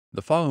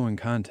The following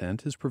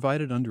content is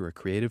provided under a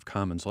Creative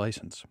Commons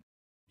license.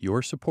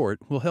 Your support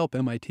will help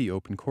MIT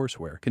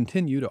OpenCourseware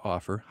continue to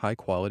offer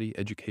high-quality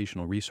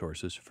educational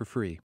resources for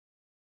free.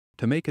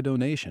 To make a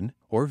donation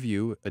or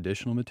view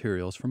additional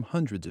materials from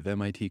hundreds of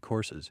MIT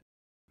courses,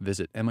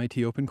 visit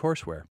MIT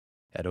OpenCourseware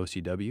at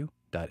ocw.mit.edu.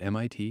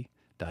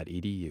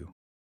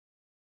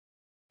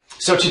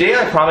 So today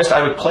I promised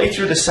I would play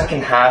through the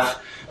second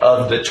half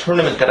of the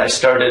tournament that I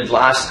started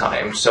last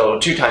time, so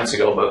 2 times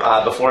ago,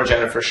 before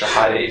Jennifer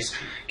Shahade's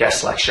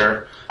guest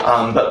lecture.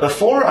 But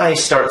before I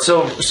start,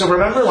 so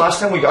remember last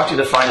time we got to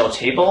the final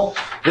table?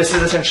 This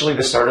is essentially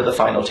the start of the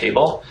final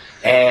table.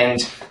 And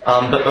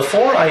but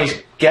before I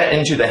get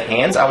into the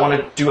hands, I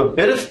want to do a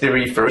bit of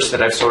theory first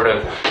that I've sort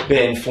of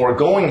been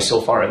foregoing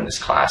so far in this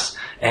class.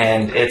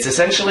 And it's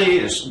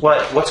essentially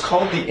what's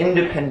called the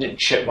independent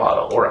chip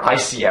model, or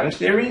ICM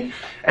theory.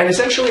 And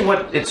essentially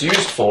what it's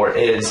used for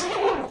is,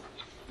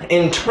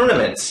 in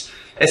tournaments,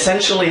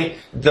 essentially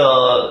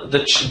the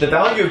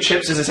value of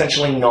chips is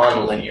essentially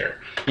non-linear,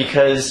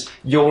 because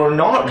you're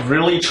not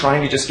really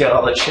trying to just get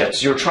all the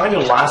chips, you're trying to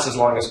last as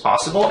long as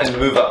possible and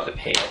move up the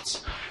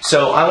payouts.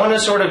 So I want to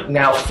sort of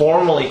now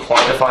formally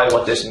quantify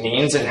what this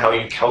means and how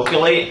you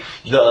calculate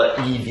the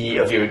EV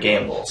of your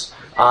gambles.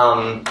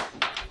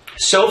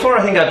 So far,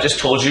 I think I've just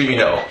told you,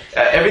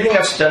 everything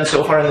I've done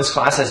so far in this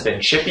class has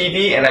been chip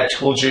EV, and I've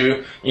told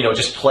you,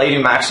 just play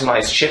to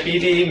maximize chip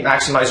EV,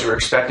 maximize your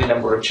expected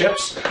number of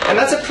chips, and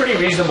that's a pretty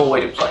reasonable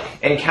way to play.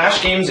 In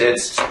cash games,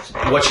 it's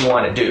what you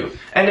want to do.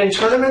 And in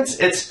tournaments,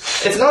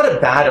 it's not a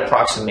bad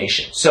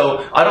approximation.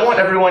 So I don't want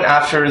everyone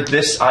after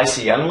this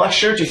ICM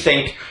lecture to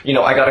think,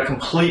 I got to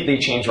completely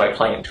change my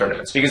playing in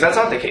tournaments, because that's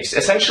not the case.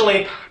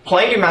 Essentially,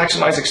 playing to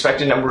maximize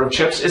expected number of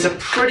chips is a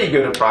pretty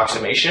good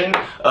approximation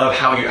of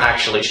how you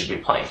actually should be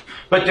playing.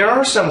 But there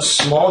are some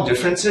small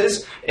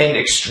differences in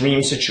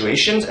extreme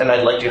situations, and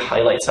I'd like to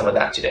highlight some of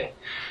that today.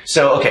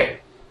 So, okay.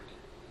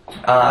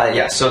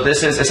 So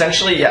this is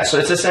essentially, so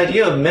it's this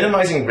idea of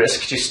minimizing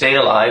risk to stay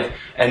alive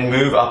and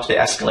move up the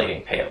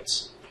escalating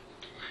payouts.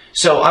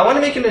 So I want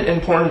to make an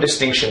important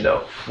distinction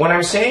though. When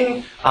I'm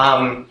saying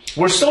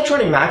we're still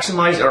trying to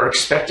maximize our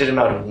expected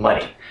amount of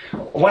money,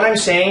 when I'm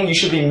saying you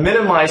should be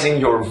minimizing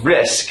your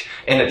risk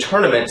in a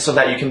tournament so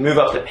that you can move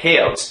up the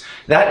payouts,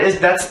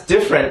 that's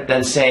different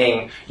than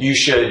saying you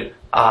should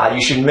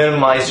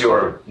minimize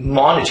your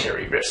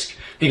monetary risk.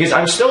 Because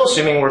I'm still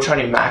assuming we're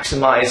trying to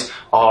maximize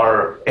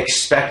our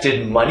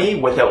expected money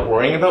without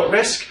worrying about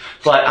risk,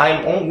 but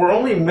we're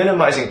only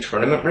minimizing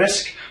tournament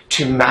risk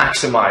to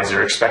maximize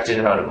our expected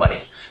amount of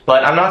money.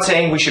 But I'm not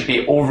saying we should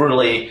be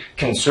overly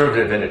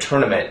conservative in a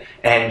tournament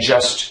and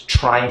just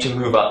trying to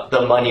move up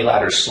the money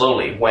ladder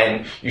slowly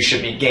when you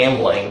should be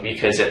gambling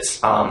because it's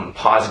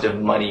positive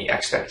money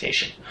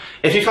expectation.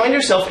 If you find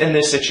yourself in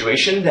this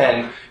situation,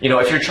 then,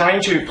 if you're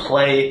trying to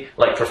play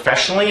like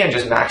professionally and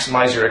just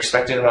maximize your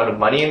expected amount of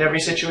money in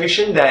every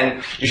situation,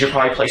 then you should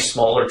probably play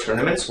smaller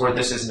tournaments where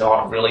this is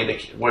not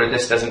really where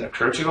this doesn't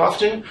occur too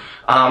often.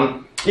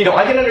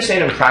 I can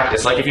understand in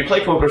practice, like if you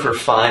play poker for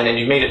fun and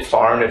you made it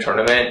far in a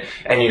tournament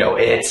and,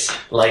 it's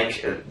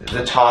like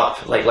the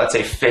top, like let's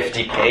say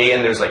 50K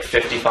and there's like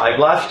 55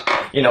 left,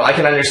 I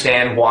can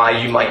understand why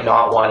you might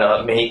not want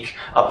to make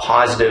a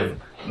positive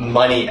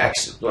money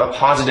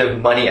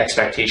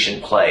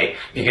expectation play,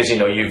 because,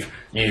 you've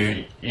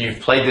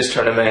played this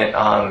tournament,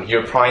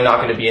 you're probably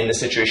not going to be in this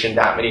situation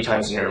that many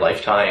times in your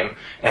lifetime,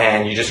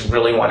 and you just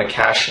really want to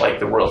cash like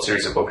the World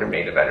Series of Poker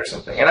main event or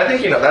something. And I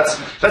think,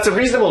 that's a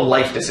reasonable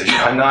life decision.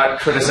 I'm not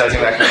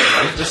criticizing that kind of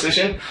life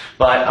decision,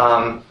 but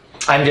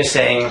I'm just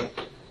saying,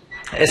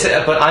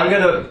 but I'm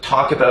going to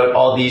talk about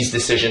all these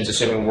decisions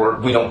assuming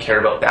we don't care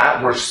about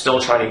that. We're still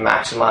trying to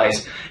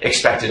maximize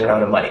expected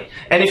amount of money.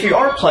 And if you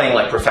are playing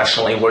like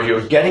professionally where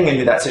you're getting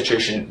into that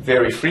situation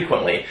very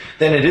frequently,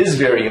 then it is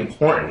very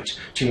important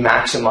to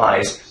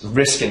maximize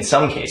risk in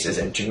some cases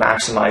and to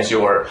maximize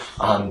your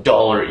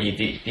dollar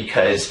EV,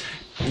 because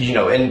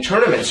in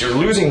tournaments, you're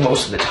losing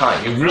most of the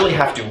time. You really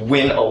have to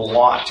win a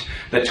lot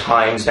the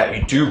times that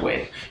you do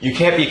win. You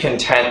can't be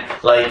content,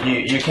 like,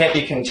 you can't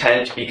be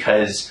content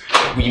because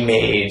we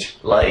made,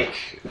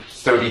 like,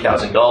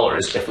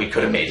 $30,000 if we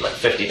could have made, like,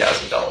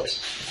 $50,000.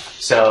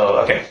 So,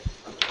 okay.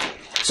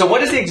 So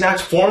what is the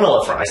exact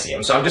formula for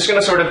ICM? So I'm just going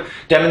to sort of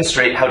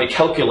demonstrate how to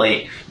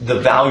calculate the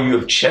value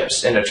of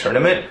chips in a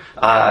tournament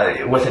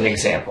with an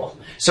example.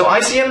 So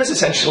ICM is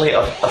essentially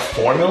a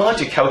formula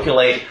to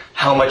calculate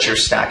how much your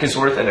stack is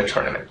worth in a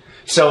tournament.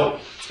 So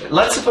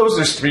let's suppose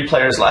there's 3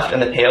 players left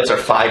and the payouts are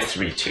 5,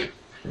 3, 2.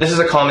 This is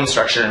a common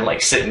structure in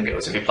like sit and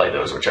goes if you play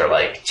those, which are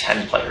like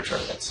 10-player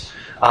tournaments.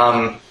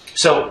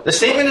 So the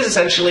statement is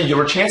essentially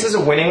your chances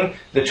of winning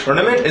the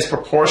tournament is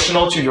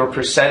proportional to your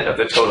percent of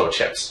the total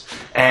chips.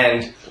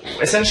 And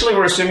essentially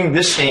we're assuming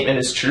this statement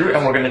is true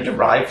and we're going to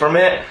derive from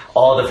it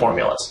all the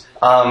formulas.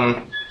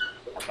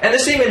 And the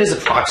statement is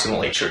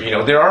approximately true.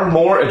 There are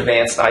more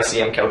advanced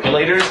ICM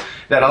calculators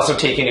that also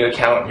take into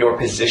account your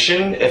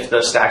position if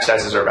the stack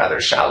sizes are rather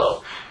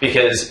shallow,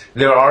 because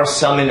there are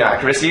some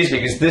inaccuracies,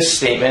 because this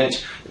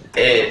statement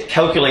it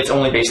calculates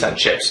only based on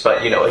chips.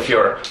 But if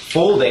you're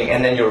folding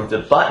and then you're the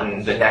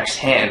button, the next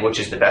hand, which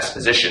is the best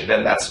position,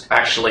 then that's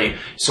actually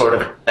sort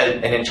of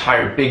an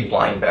entire big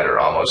blind better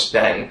almost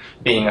than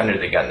being under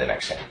the gun the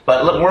next hand.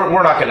 But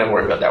we're not going to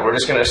worry about that. We're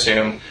just going to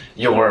assume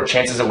your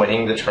chances of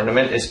winning the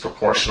tournament is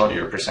proportional to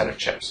your percent of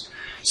chips.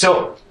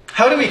 So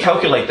how do we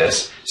calculate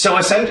this? So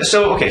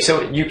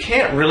you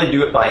can't really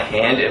do it by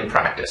hand in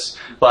practice.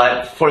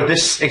 But for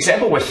this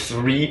example with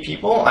 3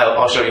 people,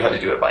 I'll show you how to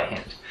do it by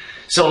hand.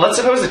 So let's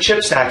suppose the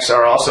chip stacks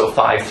are also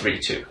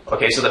 5-3-2.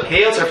 Okay, so the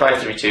payouts are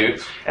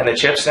 5-3-2, and the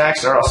chip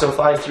stacks are also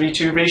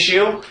 5-3-2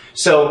 ratio.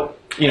 So,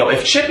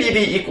 if chip EV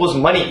equals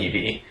money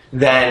EV,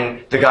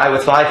 then the guy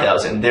with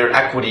 5,000, their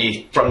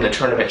equity from the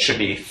tournament should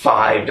be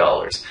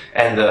 $5.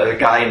 And the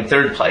guy in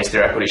 3rd place,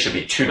 their equity should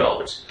be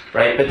 $2,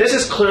 right? But this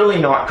is clearly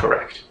not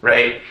correct,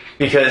 right?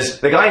 Because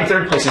the guy in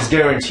 3rd place is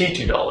guaranteed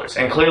 $2,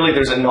 and clearly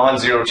there's a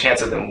non-zero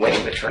chance of them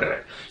winning the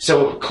tournament.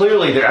 So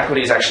clearly their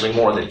equity is actually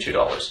more than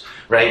 $2,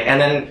 right? And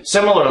then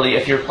similarly,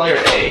 if you're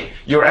player A,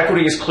 your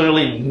equity is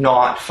clearly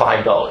not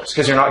 $5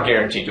 because you're not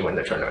guaranteed to win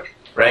the tournament,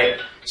 right?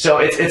 So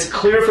it's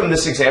clear from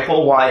this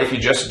example why if you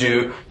just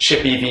do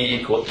chip EV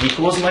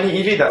equals money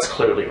EV, that's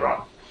clearly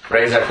wrong,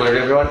 right? Is that clear to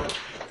everyone?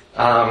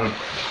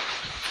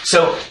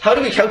 So how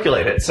do we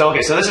calculate it? So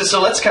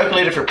let's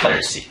calculate it for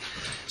player C.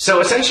 So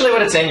essentially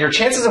what it's saying, your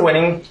chances of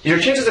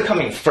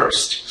coming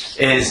first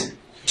is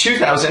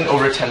 2,000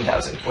 over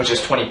 10,000, which is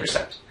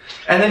 20%.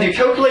 And then to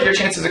calculate your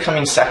chances of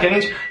coming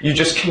second, you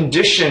just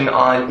condition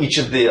on each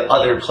of the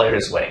other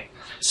players winning.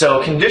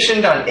 So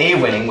conditioned on A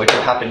winning, which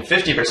will happen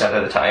 50%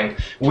 of the time,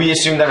 we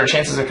assume that our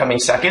chances of coming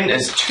second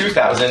is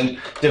 2,000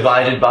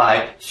 divided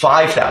by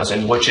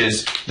 5,000, which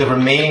is the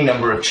remaining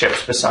number of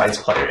chips besides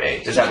player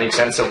A. Does that make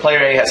sense? So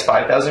player A has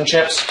 5,000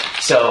 chips.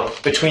 So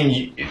between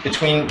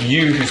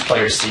you, who's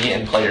player C,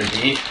 and player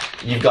B,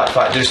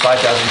 there's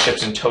 5,000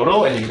 chips in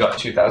total, and you've got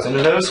 2,000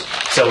 of those.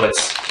 So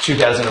it's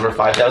 2,000 over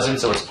 5,000,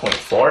 so it's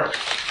 0.4.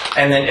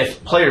 And then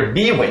if player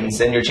B wins,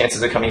 then your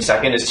chances of coming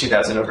second is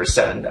 2,000 over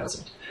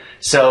 7,000.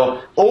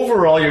 So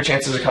overall, your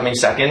chances of coming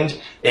second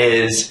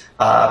is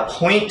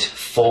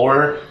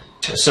 0.4.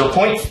 So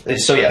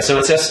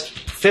it says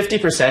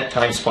 50%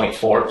 times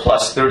 0.4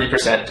 plus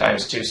 30%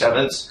 times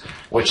 2/7,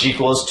 which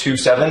equals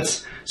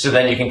 2/7. So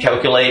then you can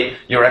calculate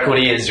your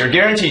equity is you're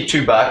guaranteed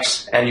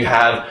 $2, and you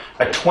have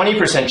a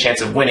 20% chance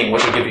of winning,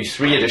 which will give you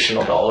 $3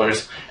 additional,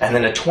 and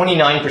then a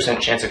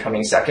 29% chance of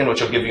coming second, which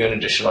will give you an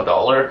additional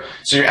 $1.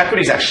 So your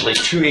equity is actually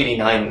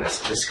 $2.89 in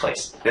this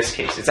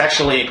case. It's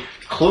actually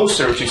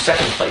closer to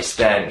second place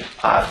than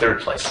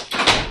 3rd place.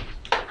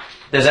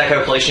 Does that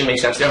calculation make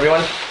sense to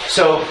everyone?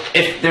 So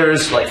if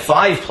there's like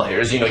 5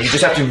 players, you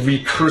just have to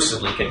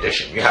recursively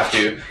condition. You have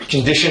to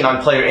condition on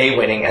player A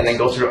winning and then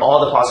go through all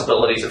the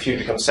possibilities of who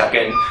becomes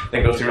second,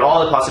 then go through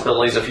all the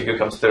possibilities of who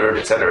becomes 3rd,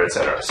 et cetera, et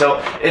cetera.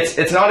 So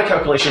it's not a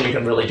calculation you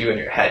can really do in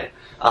your head.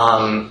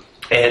 But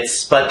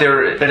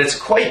it's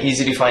quite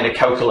easy to find a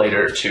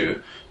calculator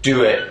to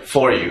do it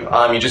for you.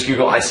 You just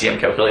Google ICM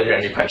calculator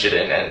and you punch it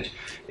in, and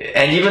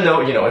even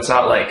though, it's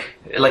not like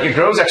it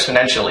grows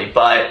exponentially,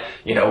 but,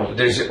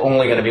 there's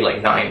only going to be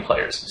like 9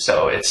 players.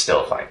 So it's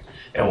still fine.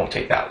 It won't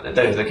take that.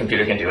 The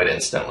computer can do it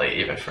instantly,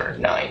 even for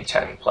 9,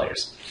 10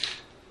 players.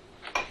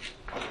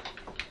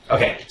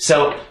 Okay,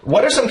 so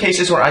what are some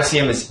cases where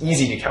ICM is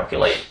easy to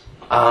calculate?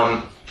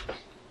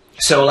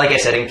 So like I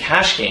said, in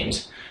cash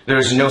games,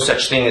 there's no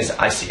such thing as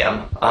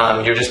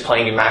ICM. You're just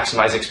playing to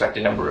maximize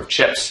expected number of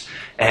chips.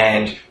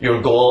 And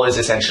your goal is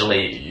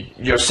essentially,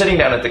 you're sitting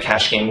down at the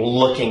cash game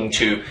looking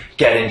to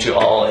get into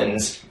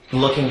all-ins,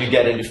 looking to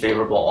get into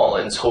favorable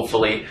all-ins,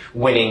 hopefully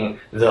winning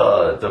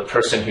the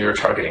person who you're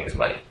targeting's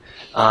money.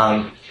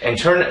 And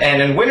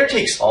in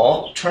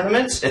winner-takes-all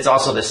tournaments, it's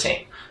also the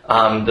same.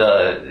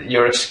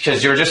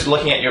 Because you're just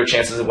looking at your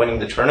chances of winning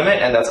the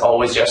tournament, and that's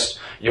always just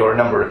your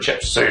number of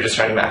chips. So you're just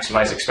trying to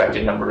maximize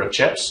expected number of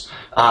chips.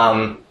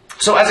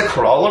 So as a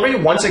corollary,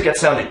 once it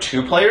gets down to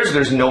 2 players,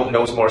 there's no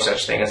more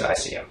such thing as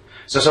ICM.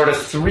 So sort of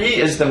 3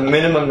 is the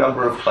minimum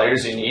number of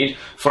players you need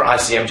for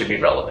ICM to be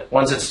relevant.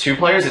 Once it's 2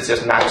 players, it's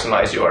just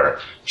maximize your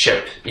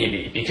chip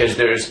EV, because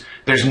there's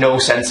no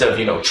sense of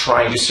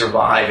trying to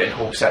survive in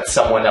hopes that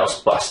someone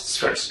else busts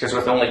first. Because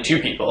with only 2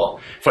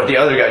 people, for the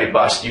other guy to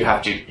bust, you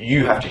have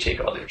to take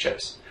all their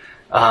chips.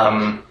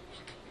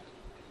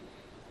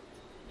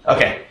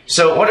 Okay,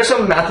 so what are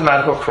some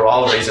mathematical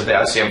corollaries of the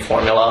ICM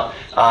formula?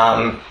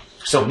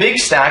 So big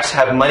stacks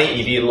have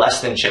money EV less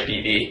than chip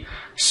EV.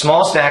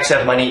 Small stacks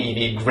have money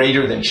EV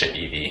greater than chip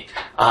EV.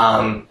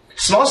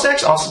 Small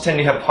stacks also tend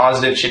to have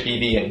positive chip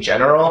EV in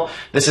general.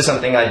 This is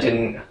something I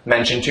didn't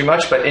mention too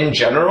much, but in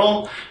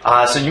general,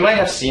 so you might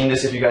have seen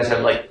this if you guys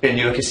have been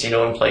to a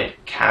casino and played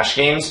cash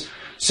games.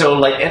 So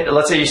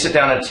let's say you sit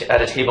down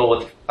at a table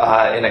with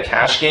in a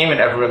cash game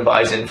and everyone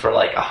buys in for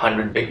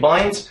 100 big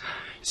blinds.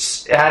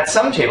 At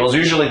some tables,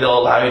 usually they'll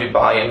allow you to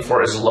buy in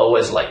for as low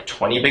as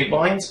 20 big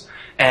blinds.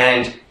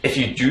 And if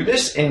you do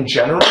this, in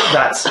general,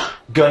 that's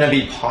going to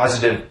be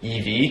positive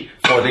EV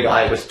for the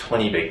guy with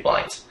 20 big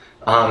blinds.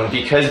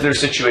 Because there's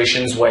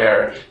situations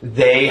where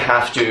they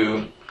have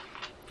to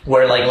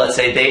where like, let's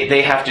say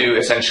they have to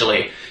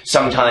essentially,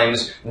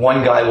 sometimes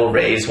one guy will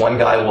raise, one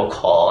guy will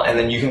call, and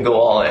then you can go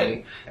all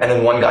in, and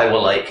then one guy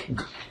will like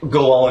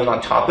go all in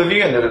on top of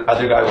you, and the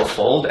other guy will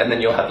fold, and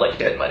then you'll have like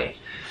dead money.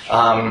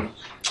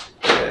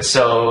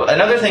 So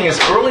another thing is,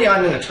 early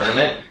on in the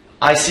tournament,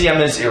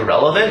 ICM is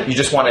irrelevant. You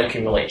just want to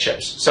accumulate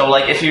chips. So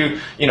like if you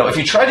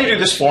try to do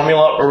this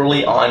formula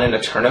early on in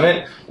a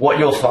tournament, what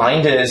you'll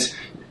find is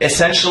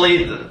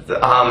essentially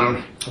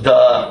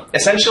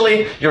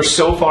essentially you're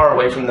so far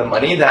away from the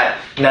money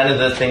that none of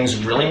the things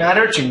really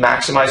matter. To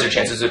maximize your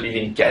chances of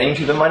even getting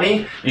to the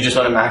money, you just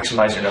want to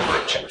maximize your number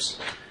of chips.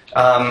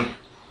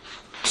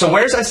 So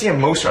where's ICM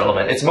most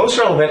relevant? It's most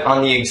relevant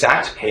on the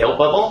exact payout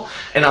bubble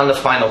and on the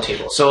final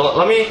table. So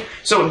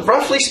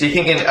roughly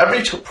speaking, in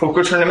every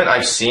poker tournament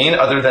I've seen,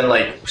 other than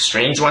like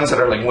strange ones that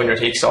are like winner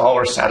takes all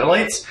or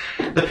satellites,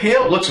 the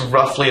payout looks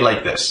roughly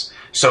like this.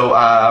 So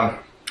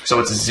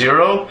it's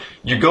 0,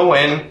 you go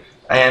in,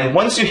 and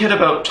once you hit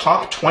about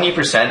top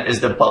 20%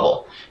 is the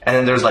bubble. And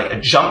then there's like a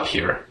jump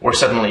here where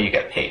suddenly you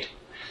get paid.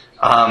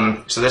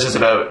 So this is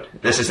about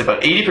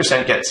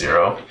 80% get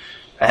 0.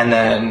 And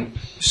then,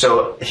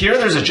 so here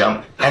there's a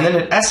jump, and then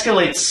it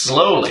escalates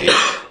slowly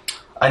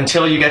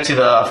until you get to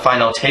the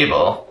final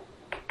table.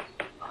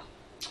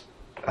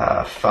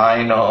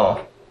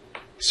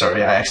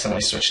 Sorry, I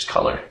accidentally switched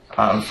color.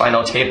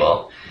 Final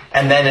table,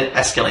 and then it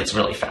escalates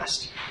really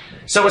fast.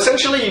 So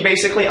essentially,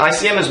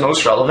 ICM is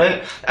most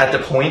relevant at the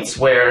points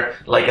where,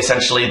 like,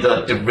 essentially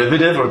the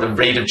derivative or the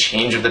rate of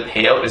change of the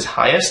payout is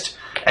highest,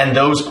 and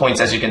those points,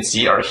 as you can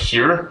see, are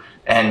here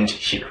and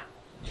here.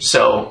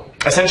 So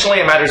essentially,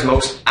 it matters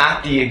most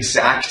at the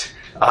exact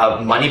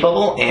money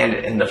bubble and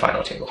in the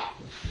final table.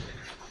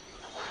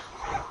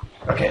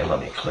 Okay, let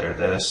me clear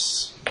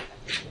this.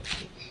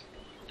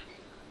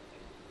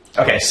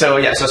 Okay, so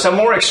yeah, so some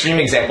more extreme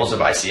examples of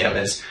ICM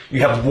is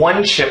you have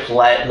one chip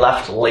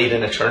left late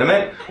in a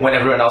tournament when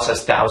everyone else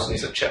has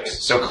thousands of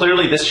chips. So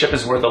clearly this chip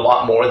is worth a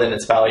lot more than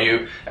its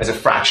value as a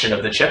fraction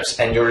of the chips,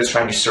 and you're just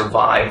trying to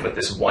survive with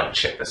this one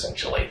chip,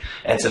 essentially,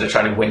 instead of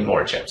trying to win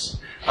more chips.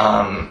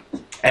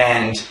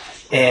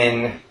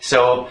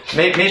 So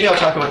maybe I'll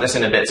talk about this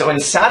in a bit. So in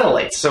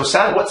satellites,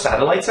 what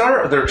satellites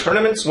are? They're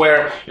tournaments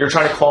where you're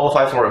trying to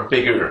qualify for a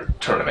bigger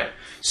tournament.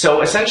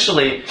 So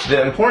essentially,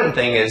 the important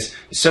thing is,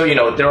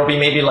 there will be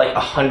maybe like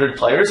 100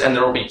 players and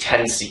there will be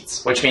 10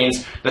 seats, which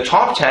means the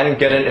top 10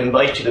 get an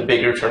invite to the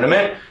bigger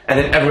tournament and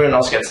then everyone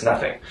else gets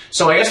nothing.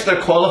 So I guess the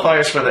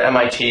qualifiers for the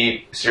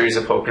MIT Series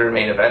of Poker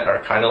main event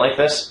are kind of like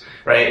this,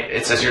 right?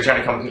 It says you're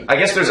trying to come, I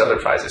guess there's other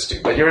prizes too,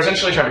 but you're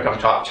essentially trying to come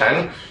top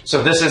 10.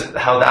 So this is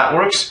how that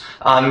works.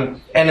 And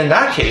in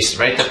that case,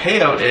 right, the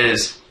payout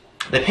is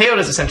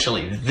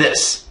essentially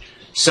this.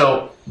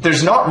 So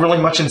there's not really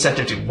much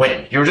incentive to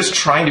win. You're just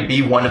trying to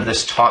be one of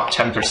this top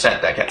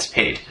 10% that gets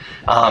paid.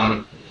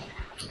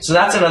 So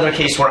that's another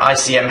case where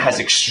ICM has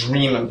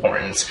extreme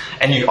importance,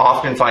 and you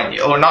often find,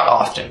 or not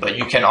often, but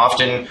you can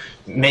often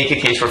make a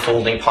case for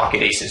folding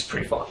pocket aces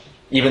pre-flop,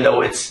 even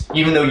though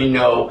you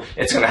know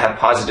it's going to have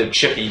positive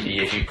chip EV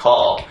if you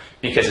call,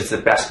 because it's the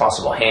best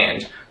possible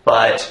hand.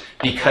 But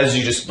because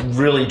you just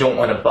really don't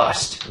want to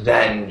bust,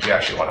 then you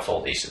actually want to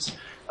fold aces.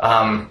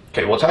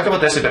 Okay, we'll talk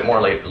about this a bit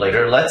more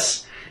later.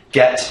 Let's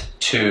get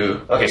back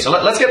to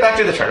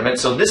the tournament.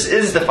 So this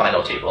is the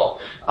final table.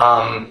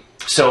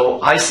 So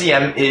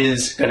ICM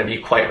is going to be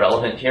quite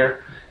relevant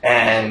here.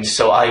 And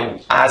so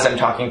as I'm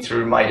talking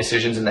through my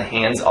decisions in the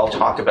hands, I'll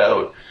talk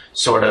about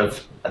sort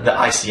of the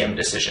ICM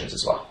decisions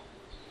as well.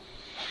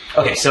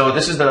 Okay, so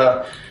this is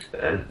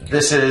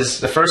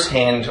the first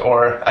hand,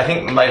 or I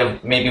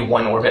think maybe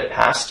one orbit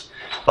passed.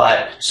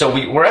 But so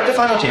we're at the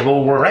final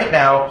table.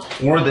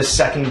 We're the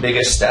second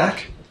biggest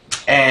stack,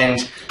 and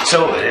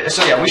so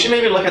yeah, we should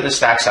maybe look at the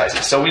stack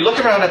sizes. So we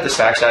look around at the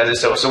stack sizes.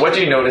 So what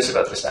do you notice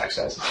about the stack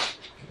sizes,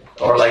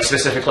 or like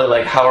specifically,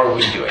 like how are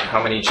we doing?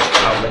 How many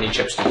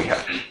chips do we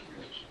have?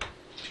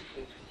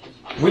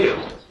 We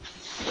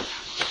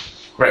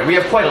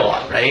have quite a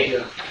lot, right?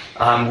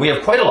 Yeah. We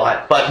have quite a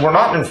lot, but we're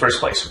not in first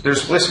place.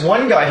 There's this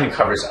one guy who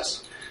covers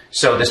us.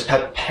 So this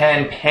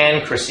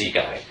Pancracy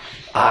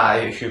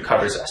guy who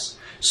covers us.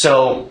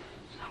 So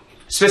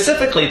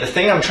specifically, the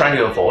thing I'm trying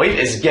to avoid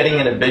is getting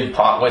in a big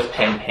pot with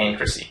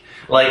Pancracy.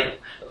 Like,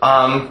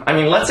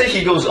 let's say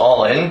he goes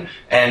all in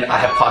and I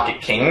have pocket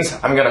kings,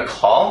 I'm going to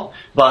call,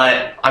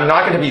 but I'm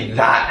not going to be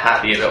that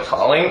happy about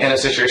calling in a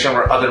situation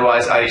where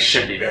otherwise I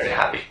should be very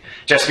happy.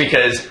 Just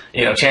because,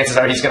 chances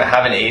are he's going to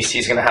have an ace,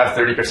 he's going to have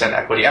 30%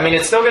 equity.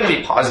 It's still going to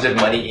be positive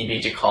money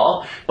EV to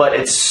call, but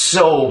it's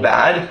so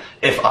bad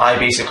if I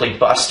basically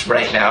bust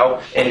right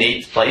now in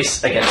 8th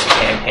place against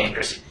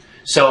Pancracy.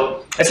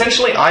 So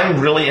essentially,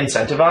 I'm really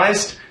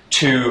incentivized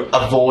to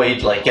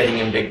avoid like getting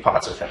in big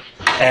pots with him.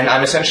 And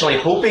I'm essentially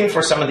hoping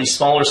for some of these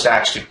smaller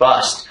stacks to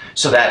bust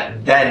so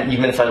that then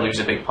even if I lose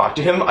a big pot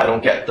to him, I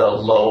don't get the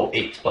low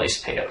 8th place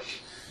payout.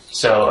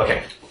 So,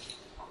 okay.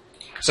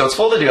 So it's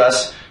folded to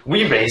us.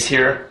 We raise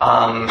here.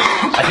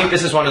 I think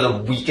this is one of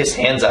the weakest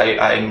hands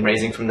I'm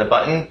raising from the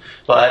button,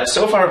 but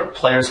so far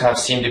players have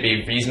seemed to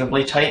be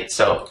reasonably tight,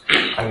 so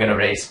I'm going to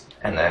raise,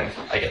 and then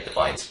I get the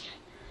blinds.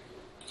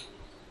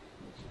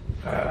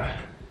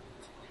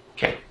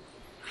 Okay.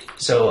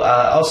 So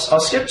I'll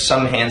skip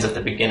some hands at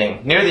the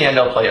beginning. Near the end,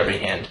 I'll play every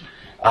hand.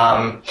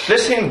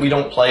 This hand we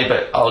don't play,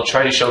 but I'll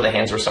try to show the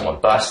hands where someone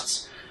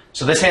busts.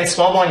 So this hand,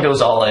 small blind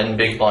goes all in,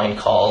 big blind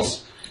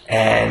calls,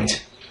 and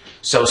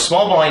so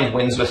small blind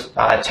wins with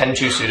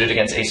 10-2 suited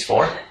against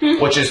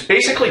ace-4, which is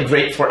basically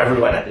great for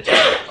everyone at the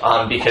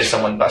table because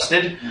someone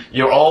busted.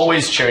 You're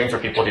always cheering for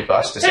people to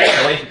bust,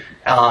 essentially.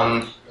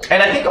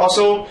 And I think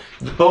also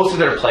both of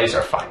their plays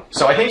are fine.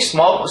 So I think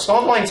small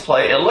blind's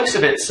play, it looks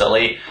a bit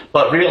silly,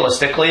 but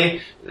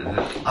realistically,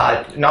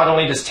 not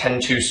only does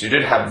 10-2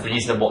 suited have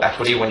reasonable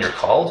equity when you're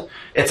called,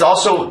 it's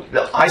also,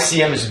 the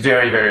ICM is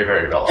very, very,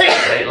 very relevant,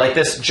 right? Like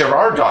this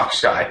Gerard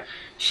Dox guy,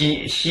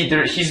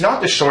 he's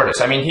not the shortest.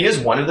 I mean, he is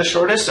one of the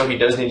shortest, so he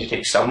does need to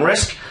take some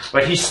risk,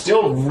 but he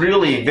still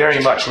really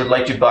very much would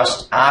like to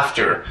bust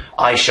after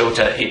I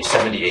Shota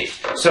 878.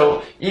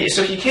 So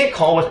he can't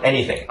call with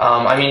anything.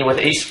 I mean, with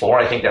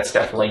ace-4, I think that's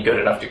definitely good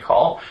enough to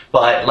call,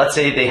 but let's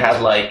say they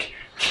have like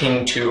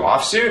king-2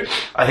 offsuit.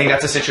 I think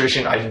that's a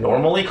situation I'd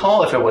normally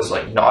call if it was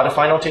like not a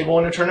final table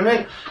in a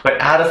tournament, but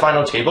at a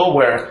final table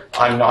where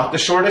I'm not the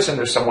shortest and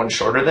there's someone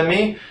shorter than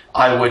me,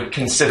 I would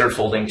consider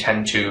folding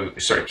king-2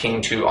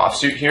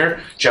 offsuit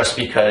here just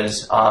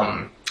because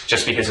of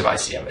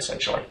ICM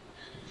essentially.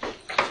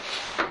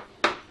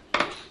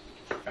 All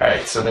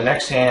right, so the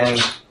next hand,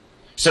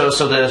 so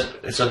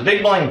the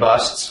big blind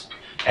busts,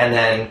 and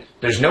then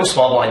there's no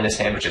small blind in this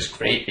hand, which is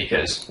great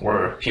because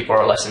people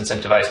are less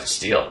incentivized to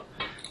steal.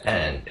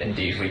 And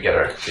indeed, we get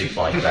our big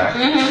blind back.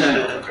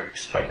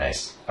 Quite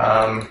nice.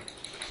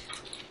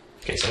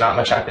 Okay, so not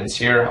much happens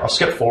here. I'll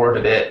skip forward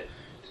a bit.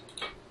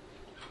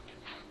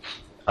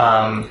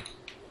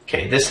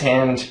 Okay, this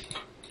hand,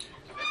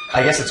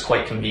 I guess it's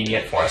quite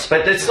convenient for us,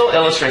 but it still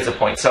illustrates a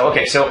point. So,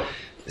 okay, so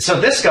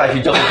this guy,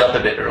 he doubled up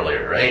a bit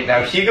earlier, right?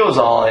 Now, he goes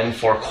all in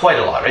for quite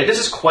a lot, right? This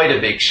is quite a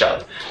big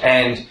shove.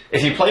 And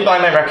if you play by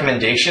my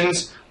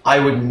recommendations, I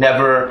would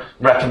never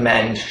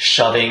recommend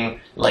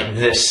shoving like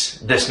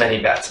this many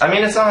bets. I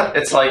mean,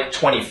 it's like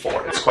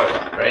 24. It's quite a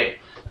lot, right?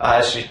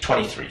 Actually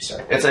 23,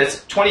 sorry.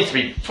 It's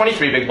 23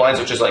 big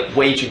blinds, which is like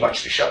way too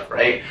much to shove,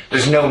 right?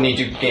 There's no need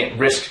to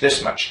risk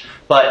this much.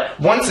 But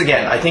once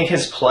again, I think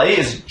his play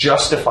is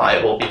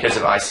justifiable because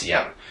of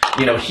ICM.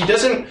 You know, he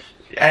doesn't,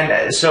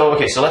 and so,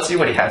 okay, so let's see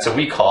what he had. So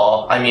we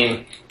call, I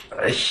mean,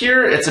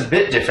 here it's a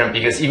bit different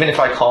because even if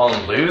I call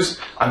and lose,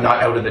 I'm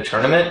not out of the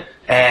tournament.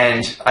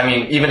 And I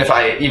mean, even if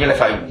I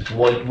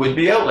would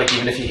be out, like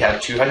even if he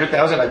had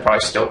 200,000, I'd probably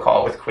still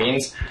call with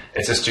queens.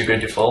 It's just too good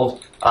to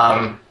fold.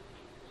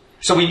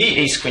 So we beat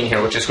ace queen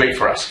here, which is great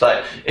for us.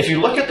 But if you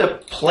look at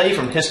the play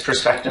from his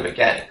perspective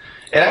again,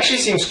 it actually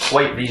seems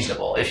quite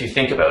reasonable if you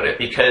think about it,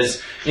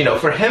 because, you know,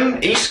 for him,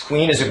 ace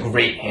queen is a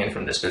great hand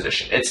from this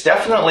position. It's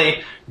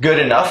definitely good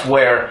enough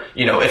where,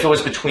 you know, if it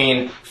was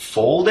between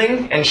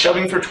folding and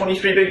shoving for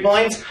 23 big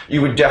blinds,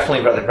 you would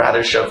definitely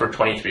rather shove for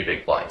 23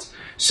 big blinds.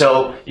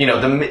 So, you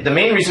know, the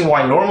main reason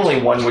why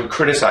normally one would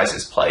criticize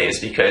his play is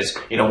because,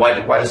 you know, why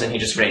doesn't he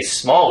just raise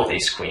small with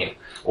ace queen?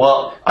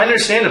 Well,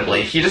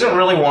 understandably, he doesn't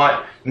really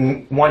want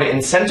to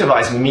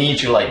incentivize me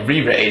to like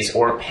re-raise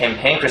or him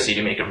Pancracy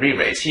to make a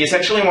re-raise. He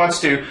essentially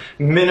wants to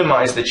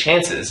minimize the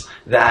chances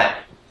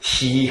that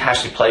he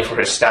has to play for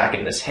his stack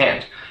in this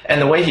hand.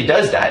 And the way he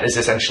does that is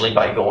essentially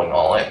by going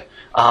all in.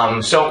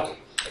 So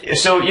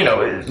you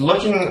know,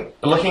 looking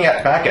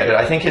back at it,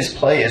 I think his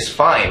play is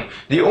fine.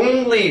 The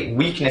only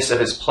weakness of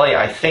his play,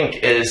 I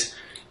think, is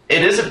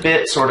it is a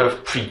bit sort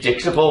of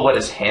predictable what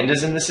his hand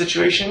is in this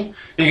situation,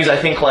 because I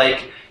think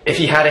like if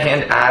he had a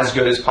hand as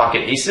good as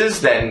pocket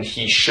aces, then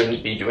he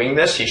shouldn't be doing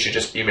this. He should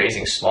just be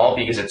raising small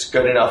because it's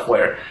good enough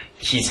where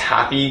he's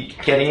happy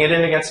getting it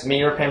in against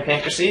me or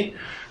Pancracy.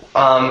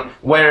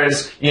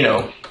 Whereas, you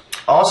know,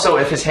 also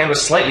if his hand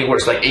was slightly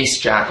worse, like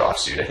ace-jack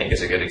offsuit, I think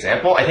is a good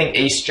example. I think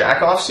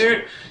ace-jack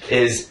offsuit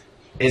is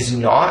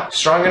not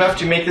strong enough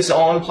to make this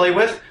all-in play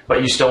with,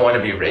 but you still want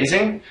to be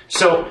raising.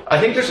 So I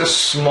think there's a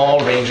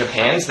small range of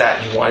hands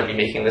that you want to be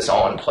making this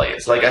all-in play.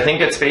 It's like, I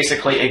think it's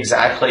basically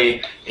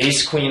exactly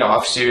ace-queen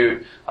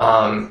offsuit,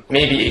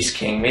 maybe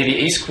ace-king, maybe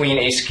ace-queen,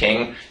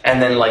 ace-king,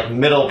 and then like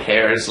middle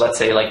pairs, let's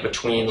say like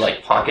between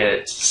like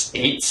pocket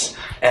eights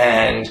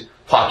and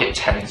pocket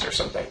tens or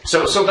something.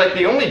 So like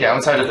the only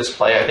downside of this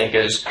play, I think,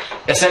 is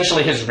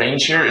essentially his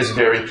range here is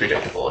very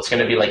predictable. It's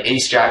going to be like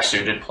ace-jack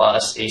suited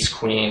plus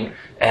ace-queen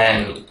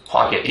and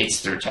pocket eights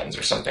through tens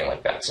or something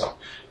like that. So,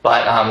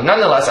 but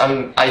nonetheless,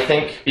 I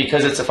think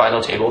because it's a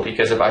final table,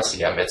 because of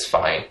ICM, it's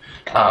fine.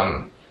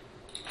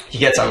 He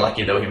gets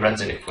unlucky though. He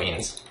runs into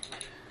queens.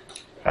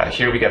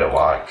 Here we get a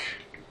walk.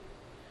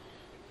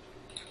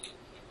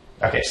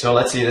 Okay, so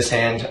let's see this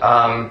hand.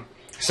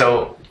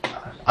 So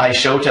I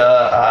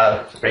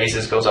Shota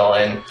raises, goes all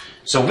in.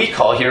 So we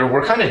call here.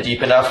 We're kind of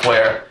deep enough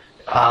where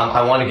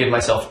I want to give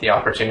myself the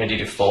opportunity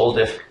to fold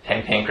if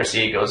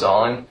Pancracy goes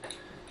all in,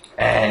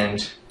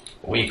 and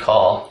we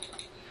call,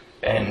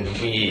 and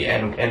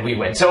we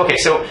win. So okay,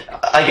 so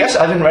I guess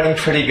I've been running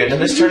pretty good in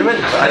this tournament.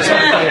 I just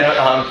want to point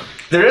out,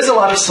 there is a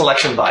lot of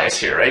selection bias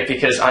here, right?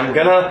 Because I'm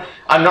not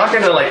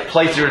gonna like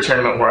play through a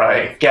tournament where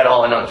I get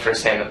all in on the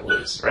first hand and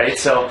lose, right?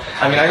 So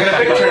I'm gonna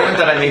pick a tournament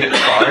that I made it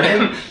far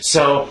in.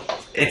 So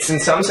it's in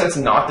some sense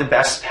not the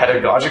best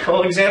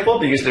pedagogical example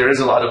because there is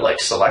a lot of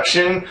like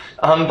selection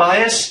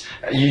bias.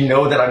 You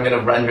know that I'm going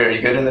to run very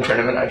good in the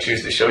tournament I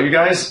choose to show you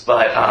guys,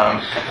 but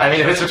I mean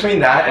if it's between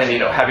that and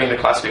having the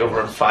class be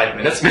over in 5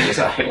 minutes because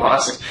I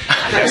lost,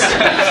 I guess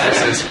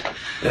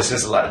this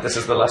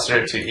is the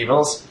lesser of two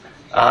evils.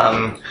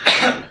 All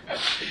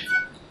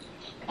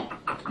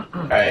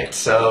right,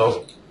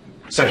 so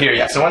here,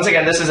 yeah. So once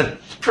again, this is a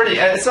pretty.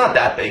 It's not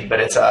that big,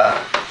 but it's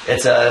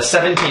a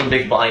 17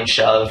 big blind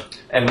shove,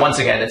 and once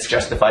again, it's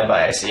justified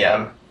by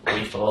ICM.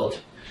 We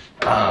fold.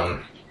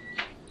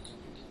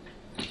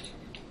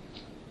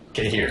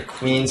 Okay, here,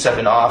 queen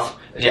 7 off.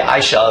 Yeah,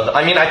 I shove.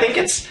 I mean, I think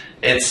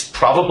it's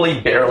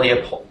probably barely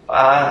a.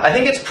 I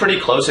think it's pretty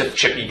close if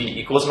chip EV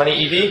equals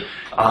money EV.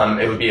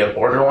 It would be a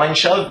borderline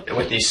shove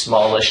with these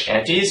smallish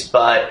antes,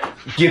 but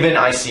given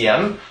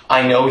ICM,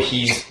 I know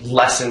he's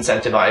less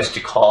incentivized to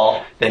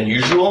call than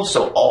usual,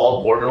 so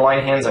all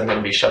borderline hands I'm going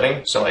to be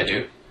shoving, so I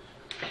do.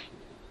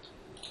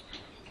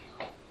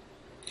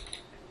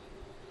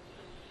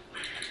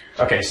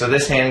 Okay, so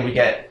this hand we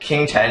get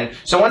king 10.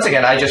 So once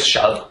again, I just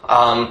shove.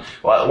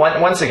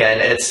 Once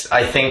again,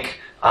 I think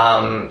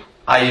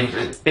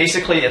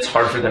basically it's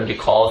hard for them to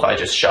call if I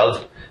just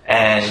shove,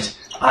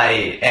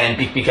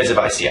 because of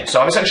ICM. So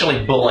I'm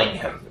essentially bullying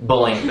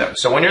them.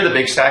 So when you're the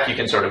big stack, you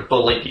can sort of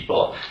bully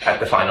people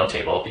at the final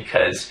table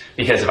because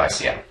of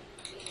ICM.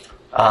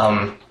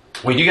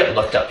 We do get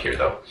looked up here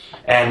though,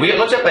 and we get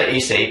looked up by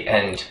ace-8,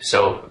 and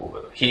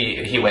so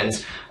he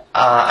wins.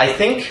 I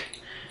think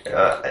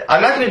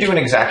I'm not going to do an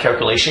exact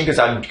calculation because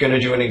I'm going to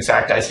do an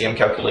exact ICM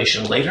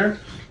calculation later,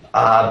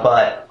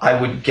 but I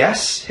would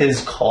guess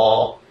his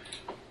call.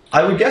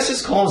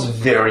 is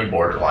very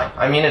borderline.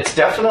 I mean, it's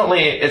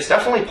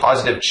definitely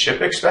positive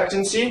chip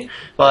expectancy,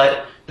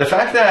 but the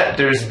fact that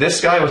there's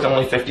this guy with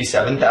only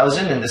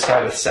 57,000 and this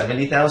guy with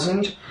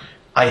 70,000,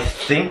 I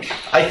think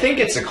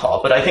it's a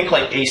call. But I think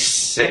like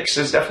ace-6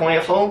 is definitely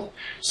a fold.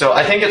 So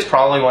I think it's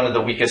probably one of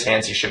the weakest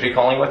hands he should be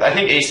calling with. I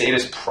think ace-8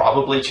 is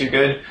probably too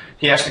good.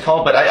 He has to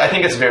call, but I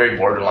think it's very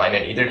borderline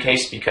in either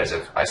case because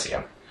of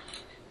ICM.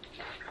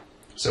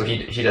 So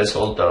he does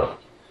hold though.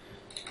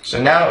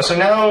 So now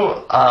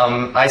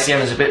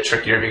ICM is a bit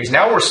trickier because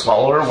now we're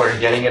smaller. We're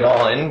getting it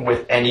all in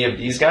with any of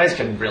these guys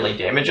can really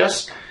damage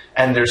us,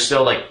 and there's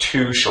still like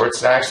 2 short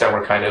stacks that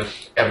we're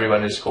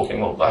everyone is hoping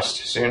will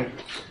bust soon.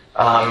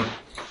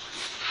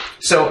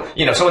 So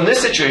in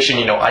this situation,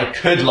 I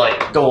could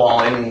like go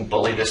all in and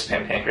bully this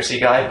Pancracy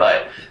guy,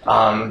 but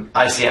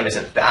ICM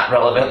isn't that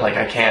relevant. Like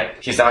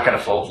he's not going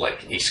to fold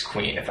like ace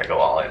queen if I go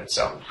all in.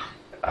 So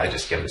I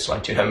just give this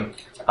one to him.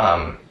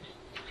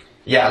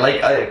 Yeah,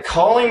 like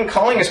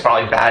calling is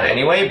probably bad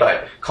anyway,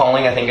 but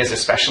calling I think is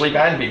especially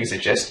bad because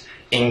it just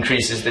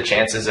increases the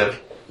chances of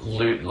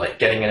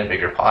getting in a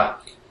bigger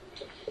pot.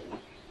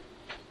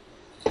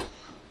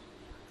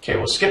 Okay,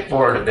 we'll skip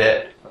forward a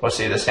bit. We'll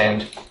see this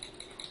hand.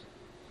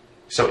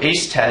 So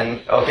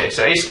ace-10. Okay,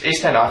 so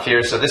ace-10 off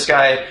here. So this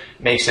guy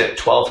makes it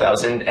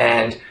 12,000,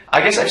 and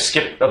I guess I've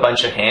skipped a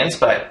bunch of hands,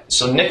 but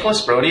so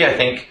Nicholas Brody I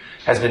think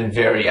has been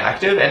very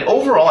active, and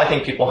overall I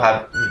think people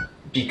have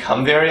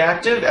become very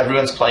active.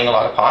 Everyone's playing a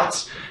lot of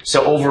pots.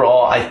 So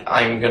overall,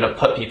 I'm going to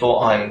put people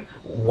on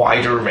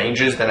wider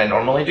ranges than I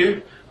normally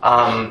do.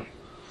 But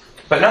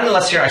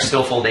nonetheless, here I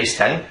still fold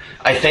ace-10.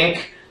 I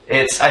think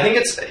it's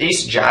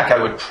ace-jack.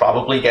 I would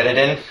probably get it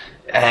in,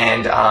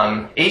 and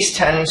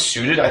ace-10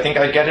 suited. I think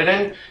I'd get it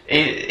in.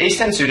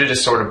 Ace-10 suited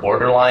is sort of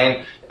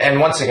borderline. And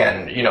once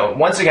again,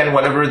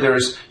 whenever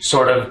there's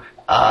sort of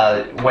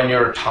when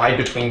you're tied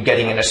between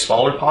getting in a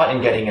smaller pot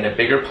and getting in a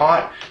bigger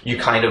pot, you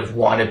kind of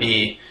want to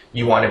be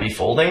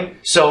folding.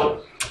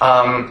 So so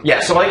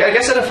I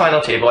guess at a final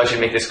table I should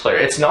make this clear.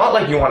 It's not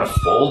like you want to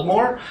fold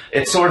more.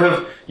 It's sort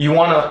of you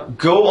want to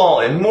go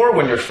all in more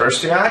when you're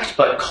first to act,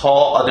 but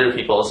call other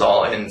people's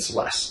all-ins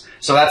less.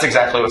 So that's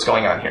exactly what's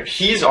going on here.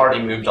 He's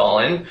already moved all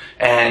in,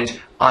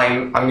 and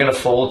I'm going to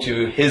fold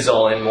to his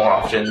all-in more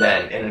often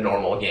than in a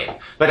normal game.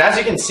 But as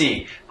you can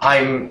see,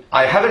 I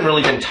haven't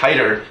really been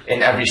tighter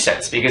in every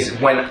sense, because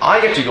when I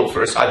get to go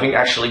first, I've been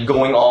actually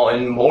going all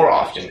in more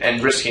often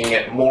and risking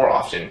it more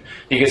often,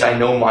 because I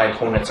know my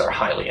opponents are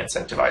highly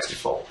incentivized to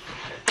fold.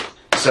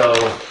 So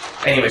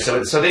anyway,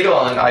 so they go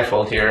all in, I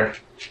fold here.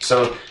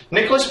 So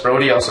Nicholas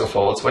Brody also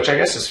folds, which I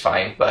guess is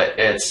fine, but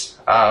it's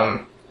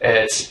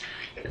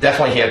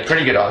definitely he had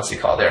pretty good odds to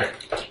call there.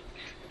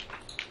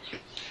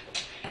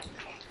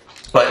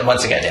 But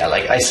once again, yeah,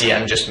 like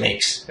ICM just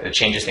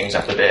changes things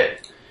up a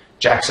bit.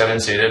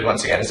 Jack-7 suited,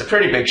 once again, it's a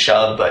pretty big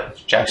shove,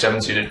 but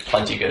Jack-7 suited,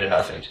 plenty good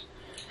enough, and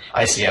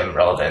ICM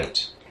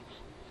relevant.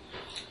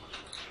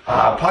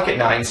 Pocket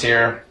 9s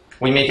here,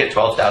 we make it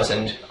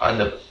 12,000 on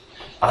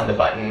the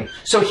button.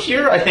 So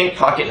here I think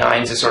pocket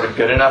 9s is sort of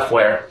good enough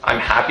where I'm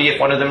happy if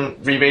one of them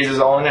re-raises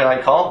all in and I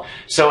call.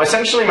 So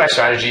essentially my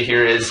strategy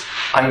here is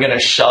I'm going to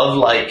shove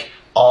like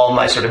all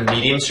my sort of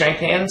medium strength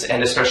hands,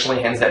 and especially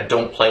hands that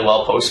don't play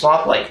well post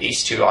flop, like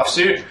ace-2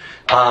 offsuit.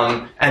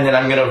 And then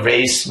I'm going to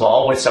raise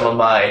small with some of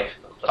my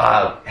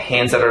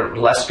hands that are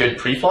less good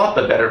pre-flop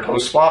but better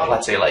post-flop,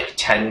 let's say like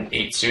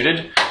 10-8 suited,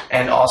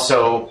 and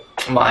also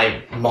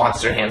my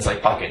monster hands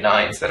like pocket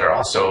nines that are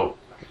also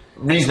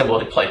reasonable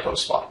to play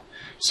post-flop.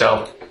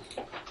 So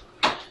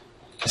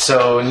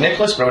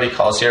Nicholas Brody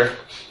calls here,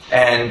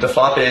 and the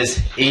flop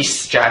is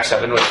ace jack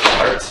 7 with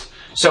hearts.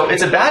 So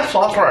it's a bad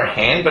flop for our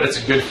hand, but it's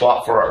a good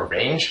flop for our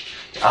range,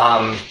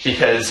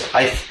 because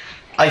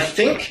I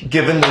think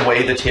given the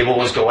way the table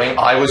was going,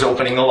 I was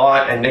opening a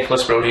lot, and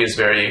Nicholas Brody is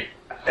very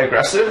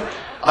aggressive.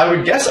 I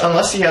would guess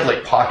unless he had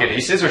like pocket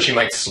aces, which he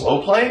might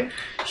slow play,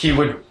 he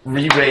would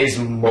re-raise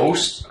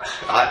most.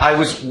 I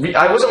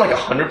wasn't like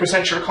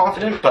 100% sure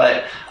confident,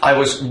 but I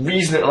was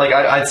reasonable. Like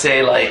I'd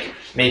say like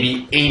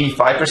maybe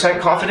 85%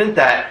 confident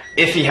that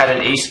if he had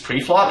an ace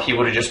pre-flop, he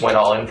would have just went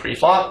all in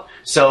pre-flop.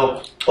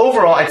 So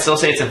overall, I'd still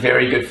say it's a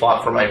very good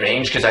flop for my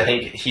range because I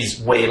think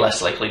he's way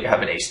less likely to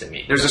have an ace than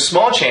me. There's a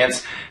small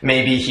chance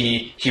maybe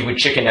he would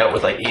chicken out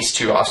with like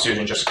ace-2 offsuit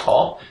and just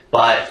call.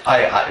 But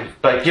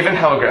but given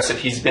how aggressive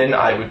he's been,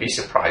 I would be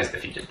surprised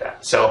if he did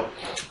that. So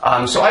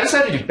I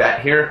decided to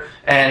bet here,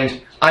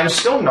 and I'm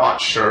still not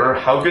sure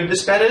how good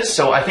this bet is.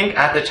 So I think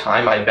at the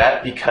time I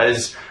bet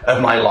because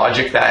of my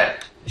logic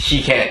that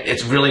he can't,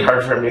 it's really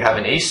hard for him to have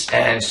an ace,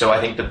 and so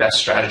I think the best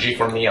strategy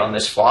for me on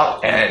this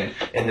flop and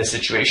in this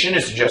situation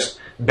is to just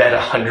bet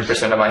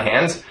 100% of my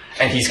hands,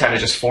 and he's kind of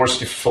just forced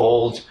to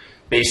fold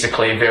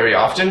basically very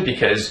often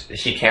because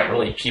he can't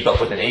really keep up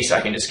with an ace.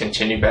 I can just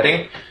continue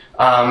betting.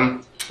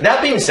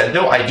 That being said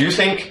though, I do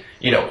think,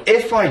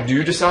 if I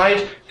do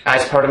decide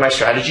as part of my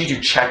strategy to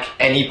check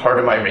any part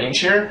of my range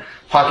here,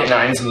 pocket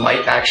nines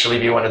might actually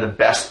be one of the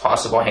best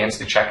possible hands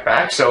to check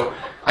back. So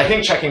I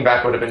think checking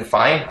back would have been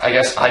fine. I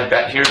guess I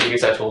bet here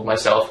because I told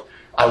myself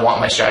I want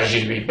my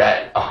strategy to be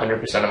bet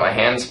 100% of my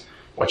hands,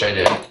 which I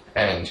did,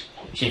 and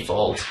he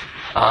folds,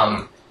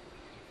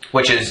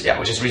 which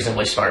is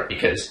reasonably smart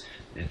because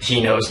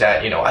he knows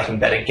that I can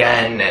bet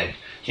again, and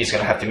he's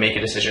going to have to make a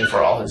decision for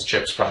all his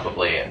chips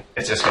probably, and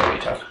it's just going to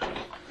be tough.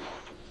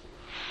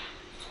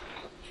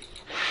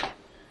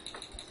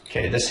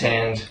 Okay, this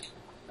hand,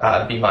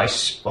 be my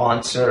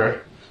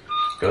sponsor,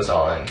 goes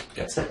all in,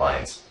 gets the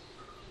blinds.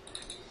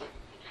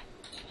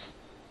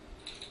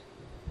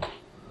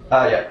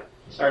 Yeah.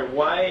 Sorry,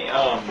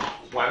 why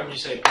would you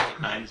say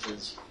pocket nines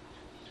is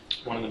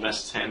one of the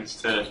best hands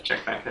to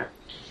check back there?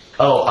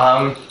 Oh,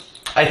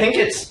 I think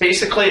it's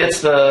basically,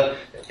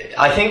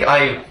 I think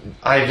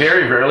I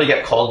very rarely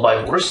get called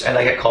by worse, and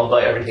I get called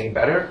by everything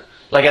better.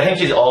 Like, I think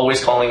he's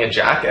always calling a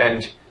jack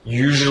and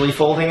usually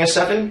folding a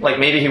 7. Like,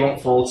 maybe he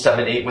won't fold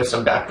 7-8 with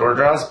some backdoor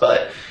draws,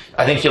 but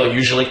I think he'll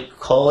usually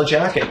call a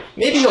jack, and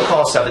maybe he'll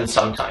call 7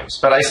 sometimes.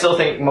 But I still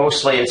think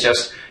mostly it's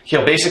just,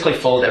 he'll basically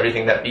fold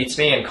everything that beats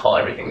me and call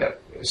everything that,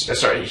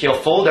 he'll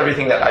fold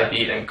everything that I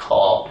beat and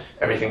call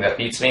everything that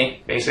beats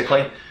me,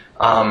 basically.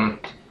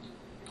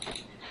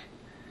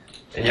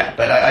 Yeah,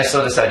 but I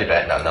still decided to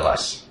bet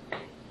nonetheless,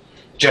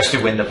 just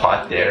to win the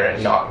pot there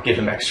and not give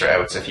him extra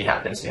outs if he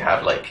happens to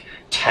have like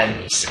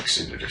 10-6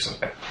 suited or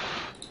something.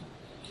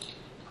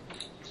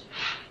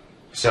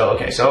 So,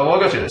 okay, so we'll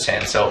go through this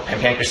hand. So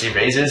Pancracy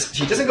raises.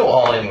 He doesn't go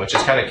all in, which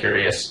is kind of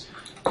curious,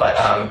 but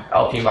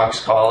LP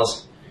Mox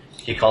calls.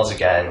 He calls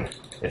again.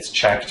 It's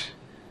checked,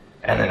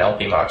 and then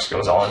LP Mox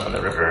goes all in on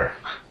the river,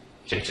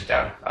 takes it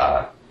down.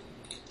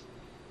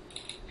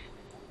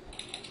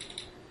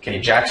 Okay,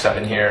 Jack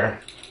 7 here.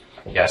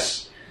 I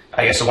guess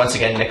so. Once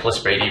again, Nicholas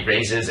Brady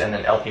raises, and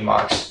then LP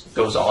Mox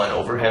goes all in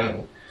over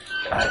him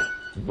and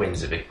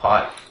wins a big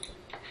pot.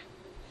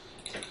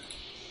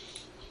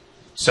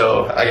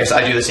 So I guess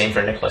I do the same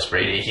for Nicholas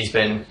Brady. He's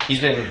been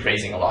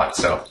raising a lot,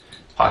 so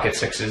pocket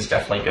 6 is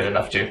definitely good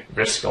enough to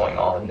risk going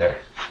all in there.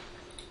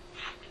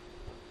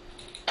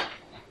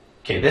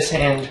 Okay, this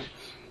hand.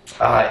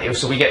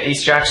 So we get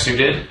ace jack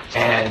suited,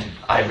 and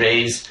I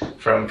raise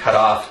from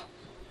cutoff.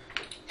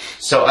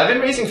 So I've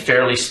been raising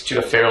to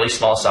a fairly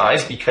small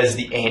size because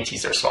the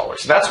antes are smaller.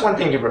 So that's one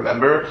thing to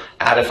remember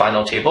at a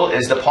final table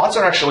is the pots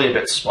are actually a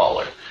bit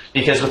smaller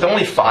because with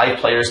only 5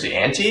 players to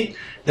ante,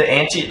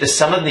 the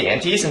sum of the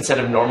antes instead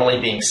of normally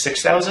being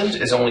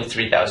 6,000 is only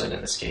 3,000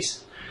 in this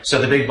case. So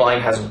the big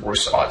blind has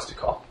worse odds to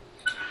call.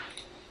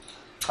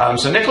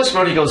 So Nicholas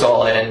Brody goes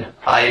all in.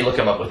 I look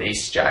him up with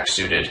ace jack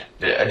suited.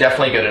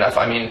 Definitely good enough.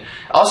 I mean,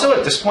 also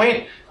at this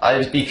point,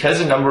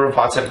 because a number of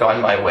pots have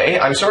gone my way,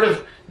 I'm sort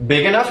of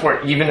big enough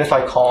where even if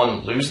I call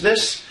and lose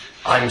this,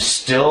 I'm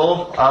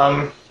still,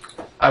 I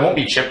won't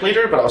be chip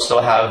leader, but I'll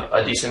still have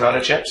a decent amount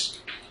of chips.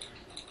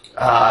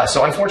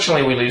 So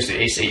unfortunately, we lose to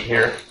ace 8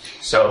 here.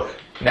 So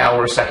now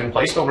we're second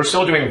place, but we're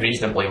still doing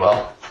reasonably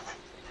well.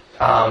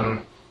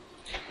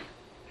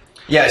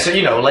 Yeah, so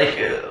like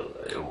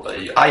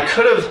I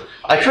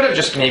could have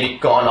just maybe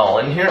gone all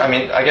in here. I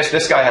mean, I guess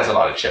this guy has a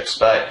lot of chips,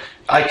 but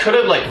I could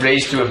have like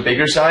raised to a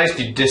bigger size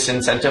to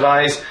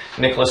disincentivize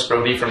Nicholas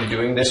Brody from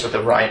doing this with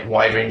a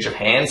wide range of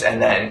hands,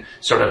 and then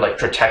sort of like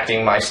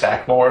protecting my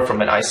stack more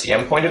from an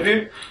ICM point of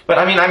view. But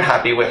I mean, I'm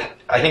happy with.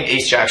 I think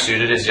Ace Jack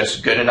suited is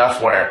just good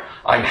enough where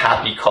I'm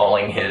happy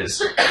calling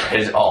his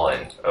all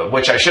in,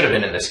 which I should have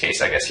been in this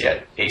case. I guess he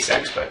had Ace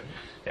X, but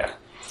yeah.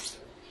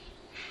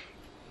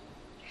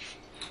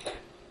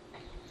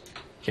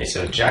 Okay,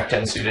 so Jack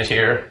 10 suited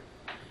here.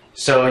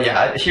 So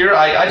yeah, here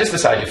I just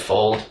decided to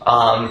fold.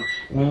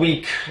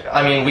 We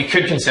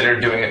could consider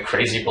doing a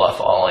crazy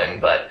bluff all in,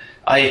 but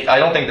I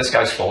don't think this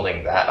guy's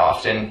folding that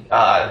often.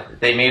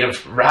 They made a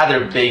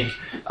rather big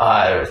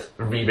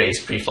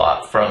re-raise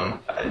pre-flop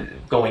from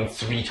going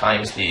 3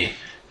 times the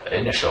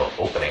initial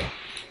opening.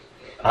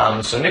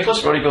 So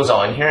Nicholas Brody goes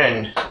all in here,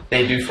 and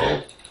they do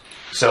fold.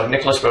 So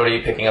Nicholas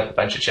Brody picking up a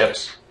bunch of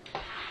chips.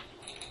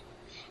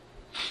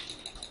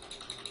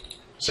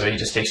 So he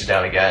just takes it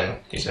down again.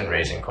 He's been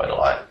raising quite a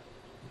lot.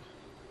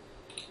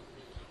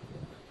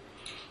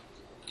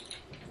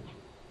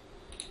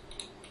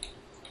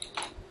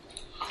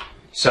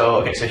 So,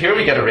 okay, so here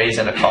we get a raise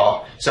and a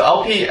call. So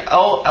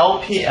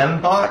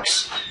LPM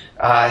box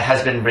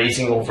has been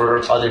raising over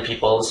other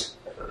people's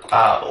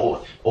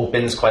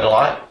opens quite a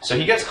lot. So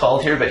he gets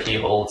called here, but he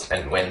holds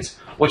and wins,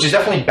 which is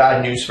definitely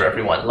bad news for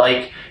everyone.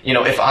 Like, you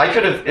know, if I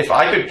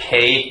could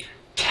pay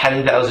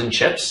 10,000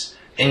 chips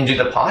into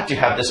the pot to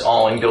have this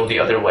all in go the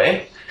other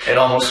way, it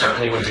almost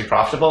certainly would be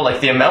profitable.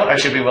 Like, the amount I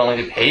should be willing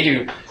to pay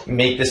to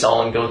make this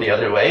all in go the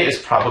other way is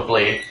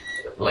probably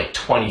like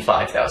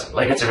 25,000.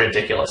 Like, it's a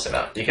ridiculous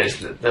amount,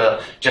 because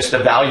just the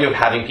value of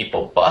having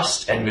people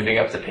bust and moving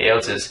up the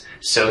payouts is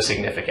so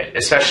significant,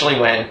 especially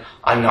when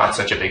I'm not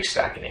such a big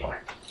stack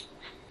anymore.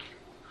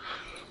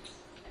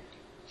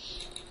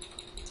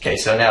 Okay,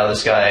 so now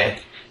this guy,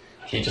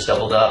 he just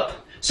doubled up.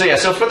 So yeah,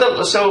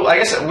 so I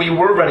guess we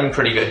were running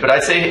pretty good, but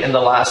I'd say in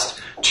the last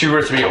 2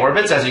 or 3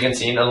 orbits, as you can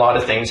see, a lot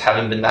of things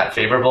haven't been that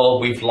favorable.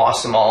 We've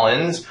lost some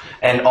all-ins,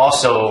 and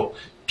also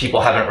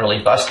people haven't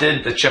really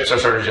busted. The chips are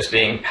sort of just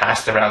being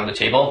passed around the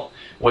table,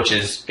 which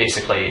is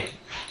basically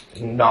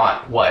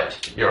not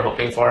what you're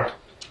hoping for.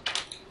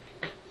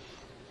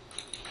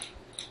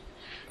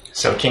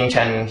 So King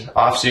 10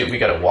 offsuit, we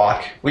got a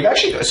walk.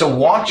 So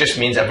walk just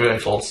means everyone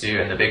folds to you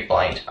in the big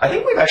blind. I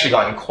think we've actually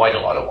gotten quite a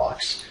lot of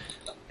walks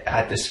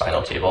at this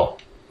final table.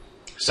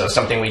 So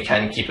something we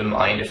can keep in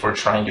mind if we're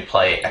trying to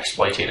play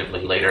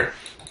exploitatively later.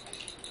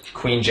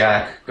 Queen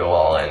Jack, go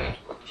all in,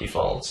 he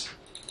folds.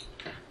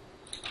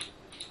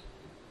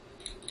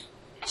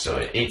 So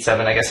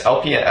 8-7, I guess,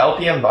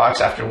 LPM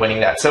box after winning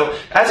that. So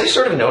as you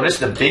sort of notice,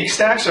 the big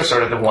stacks are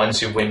sort of the ones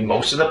who win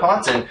most of the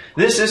pots, and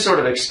this is sort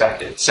of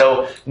expected.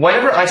 So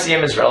whenever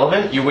ICM is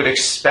relevant, you would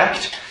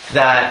expect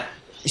that.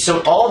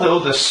 So although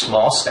the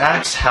small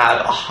stacks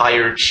have a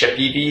higher chip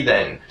EV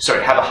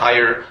have a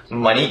higher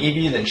money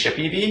EV than chip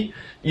EV,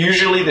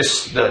 usually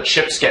the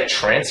chips get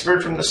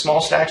transferred from the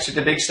small stacks to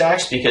the big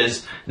stacks,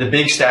 because the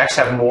big stacks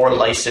have more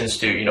license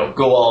to, you know,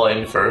 go all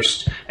in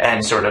first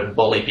and sort of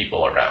bully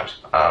people around.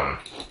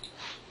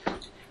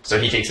 So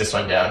he takes this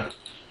one down.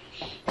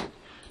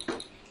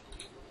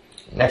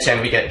 Next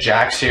hand we get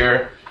jacks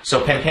here.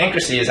 So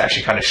Pancracy is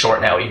actually kind of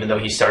short now, even though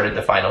he started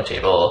the final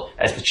table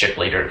as the chip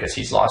leader, because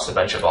he's lost a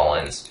bunch of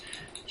all-ins.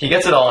 He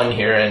gets it all in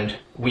here, and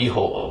we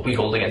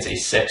hold against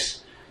Ace-6.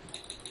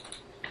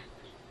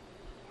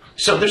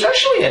 So there's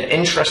actually an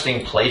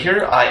interesting play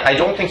here. I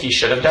don't think he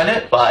should have done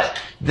it, but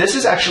this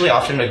is actually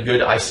often a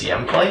good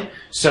ICM play.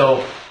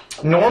 So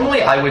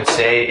normally I would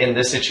say in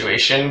this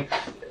situation,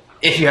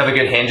 if you have a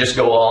good hand, just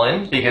go all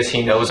in, because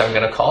he knows I'm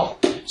going to call.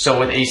 So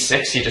with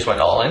Ace-6, he just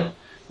went all in.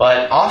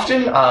 But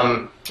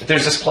often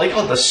there's this play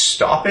called the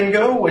stop and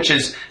go, which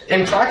is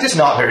in practice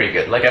not very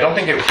good. Like, I don't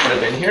think it would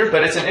have been here,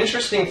 but it's an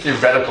interesting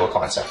theoretical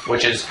concept,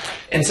 which is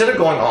instead of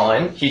going all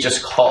in, he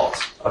just calls.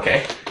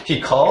 Okay, he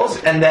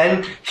calls, and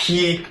then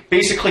he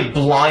basically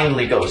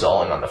blindly goes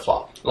all in on the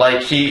flop.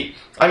 Like, he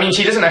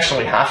doesn't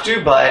actually have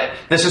to, but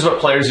this is what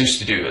players used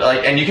to do.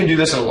 Like, and you can do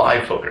this in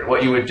live poker.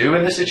 What you would do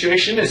in this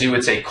situation is you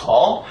would say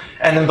call,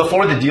 and then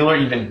before the dealer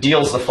even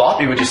deals the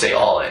flop, you would just say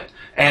all in.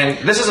 And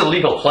this is a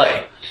legal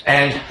play.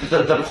 And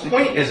the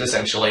point is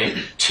essentially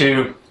it's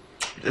an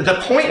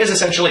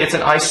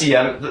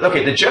ICM.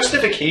 Okay, the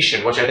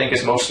justification, which I think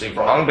is mostly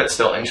wrong but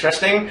still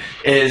interesting,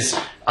 is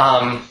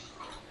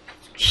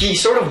he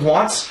sort of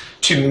wants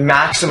to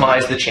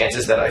maximize the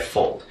chances that I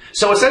fold.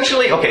 So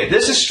essentially, okay,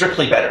 this is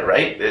strictly better,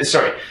 right?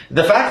 Sorry,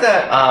 the fact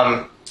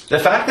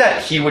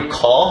that he would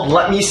call,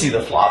 let me see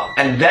the flop,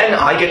 and then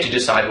I get to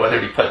decide whether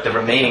to put the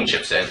remaining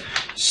chips in,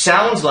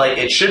 sounds like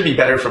it should be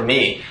better for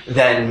me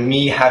than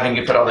me having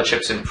to put all the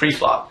chips in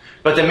pre-flop.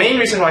 But the main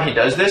reason why he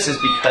does this is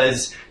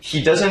because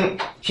he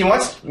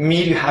wants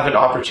me to have an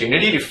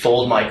opportunity to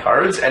fold my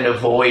cards and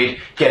avoid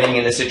getting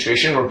in a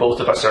situation where both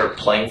of us are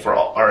playing for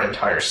our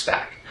entire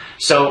stack.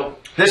 So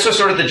this was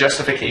sort of the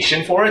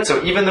justification for it.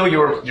 So even though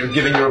you're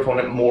giving your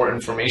opponent more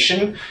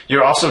information,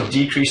 you're also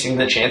decreasing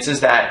the chances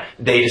that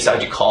they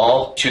decide to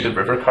call to the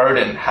river card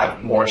and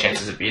have more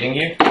chances of beating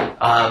you.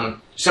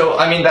 So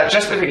I mean, that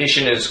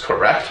justification is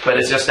correct, but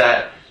it's just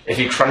that if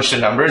you crunch the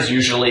numbers,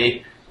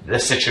 usually the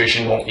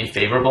situation won't be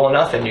favorable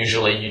enough, and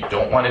usually you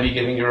don't want to be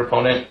giving your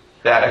opponent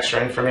that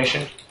extra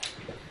information.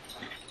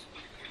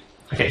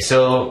 Okay,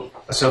 so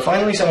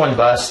finally someone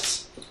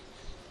busts.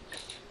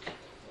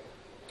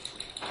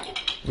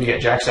 We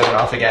get Jack 7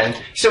 off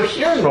again. So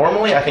here,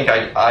 normally, I think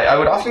I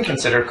would often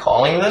consider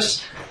calling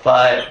this,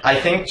 but I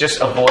think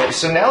just avoid.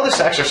 So now the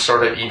stacks are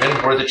sort of even.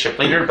 We're the chip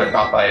leader, but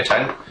not by a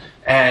ton.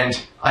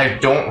 And I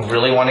don't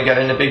really want to get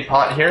in a big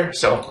pot here,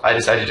 so I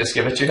decided to just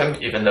give it to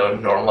him, even though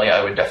normally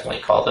I would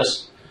definitely call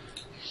this.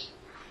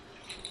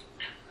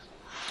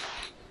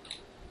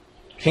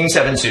 King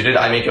 7 suited,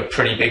 I make a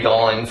pretty big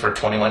all-in for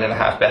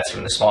 21.5 bets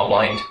from the small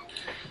blind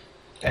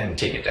and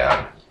take it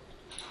down.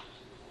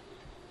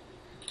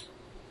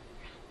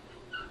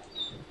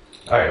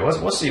 All right,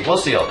 we'll see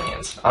all the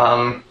hands.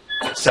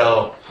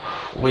 So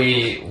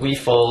we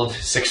fold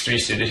 6-3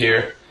 suited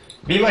here.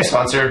 Be My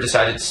Sponsor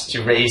decided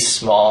to raise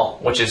small,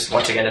 which is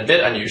once again a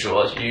bit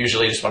unusual. You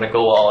usually just want to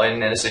go all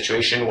in a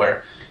situation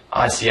where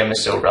ICM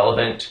is so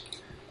relevant,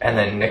 and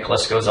then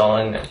Nicholas goes all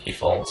in and he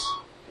folds.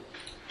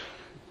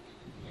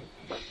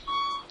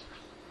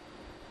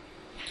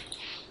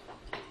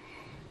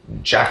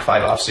 Jack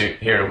 5 offsuit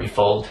here, we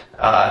fold.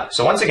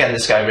 So once again,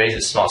 this guy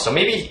raises small. So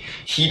maybe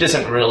he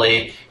doesn't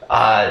really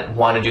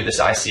want to do this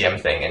ICM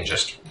thing and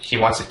just, he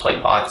wants to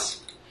play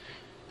pots.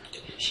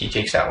 He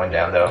takes that one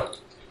down though.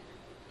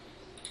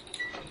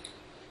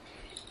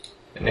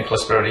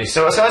 Nicholas Brody.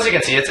 So as you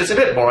can see, it's a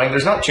bit boring.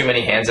 There's not too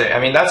many hands. I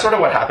mean, that's sort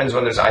of what happens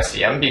when there's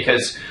ICM,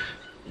 because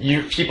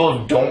you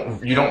don't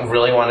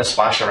really want to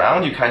splash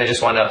around. You kind of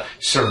just want to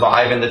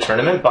survive in the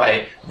tournament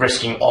by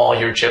risking all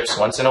your chips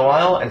once in a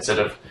while instead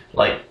of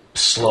like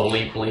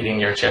slowly bleeding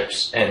your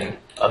chips in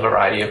a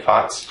variety of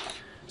pots.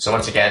 So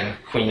once again,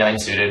 Queen 9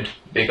 suited,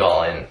 big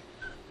all in,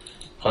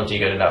 plenty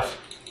good enough.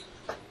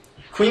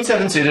 Queen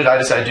 7 suited, I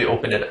decided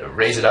to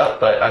raise it up,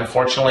 but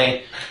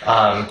unfortunately,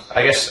 I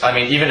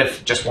mean, even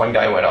if just one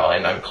guy went all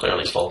in, I'm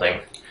clearly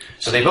folding.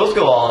 So they both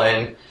go all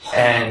in,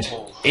 and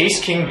Ace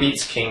King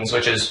beats Kings,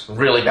 which is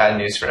really bad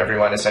news for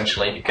everyone,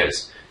 essentially,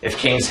 because if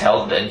Kings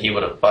held, then he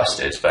would have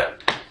busted,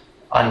 but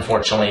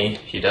unfortunately,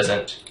 he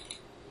doesn't.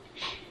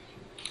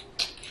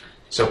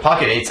 So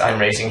pocket eights, I'm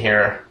raising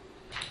here.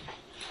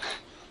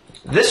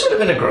 This would have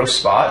been a gross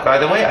spot, by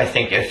the way. I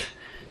think if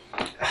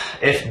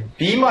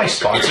Be My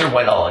Sponsor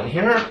went all in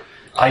here,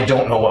 I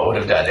don't know what would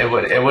have done. It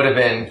would have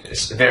been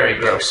very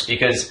gross,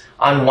 because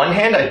on one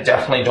hand, I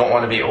definitely don't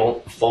want to be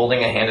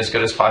folding a hand as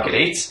good as pocket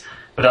eights,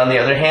 but on the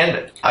other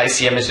hand,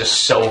 ICM is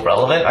just so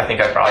relevant, I think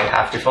I probably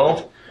have to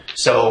fold.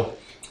 So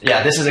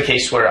yeah, this is a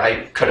case where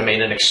I could have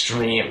made an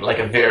extreme, like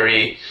a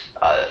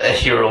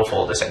hero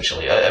fold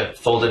essentially. I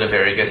folded a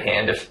very good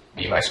hand if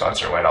Be My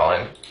Sponsor went all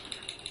in.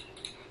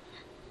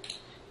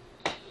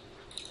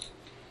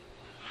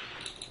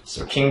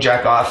 So King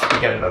Jack off,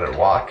 we get another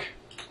walk.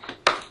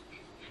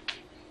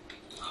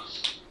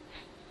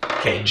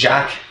 Okay,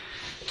 Jack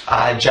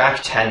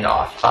 10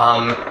 off.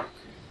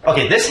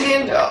 Okay, this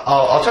hand,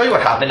 I'll tell you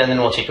what happened, and then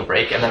we'll take a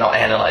break, and then I'll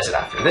analyze it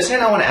after. This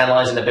hand I want to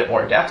analyze in a bit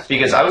more depth,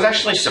 because I was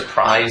actually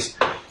surprised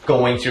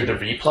going through the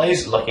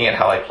replays, looking at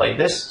how I played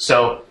this.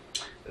 So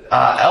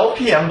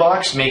LPM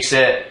box makes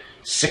it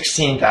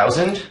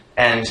 16,000,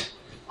 and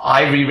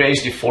I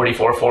re-raised to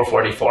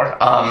 44,444.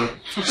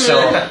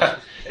 So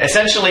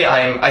essentially,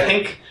 I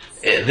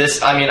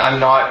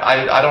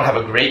don't have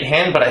a great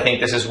hand, but I think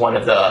this is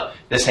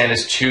this hand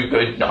is too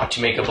good not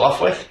to make a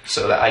bluff with,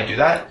 so that I do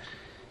that.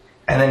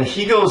 And then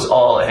he goes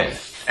all in.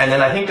 And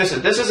then I think this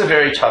is a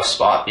very tough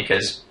spot,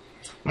 because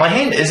my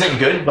hand isn't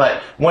good,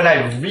 but when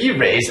I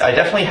re-raised, I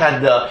definitely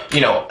had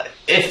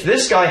if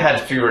this guy had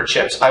fewer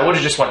chips, I would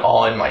have just went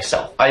all in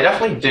myself. I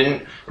definitely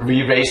didn't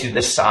re-raise to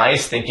this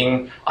size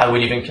thinking I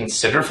would even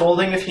consider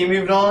folding if he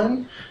moved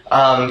on.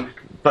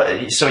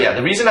 But so yeah,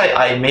 the reason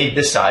I made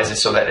this size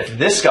is so that if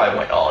this guy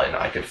went all in,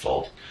 I could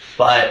fold.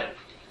 But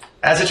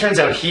as it turns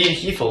out,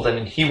 he folded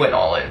and he went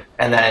all in.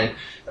 And then,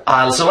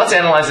 so let's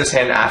analyze this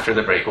hand after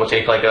the break. We'll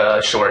take like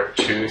a short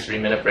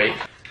 2-3 minute break.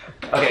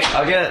 Okay,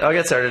 I'll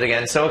get started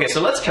again. So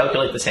let's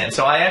calculate this hand.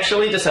 So I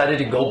actually decided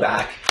to go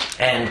back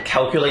and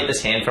calculate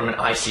this hand from an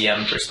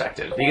ICM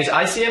perspective, because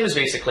ICM is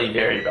basically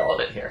very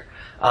relevant here.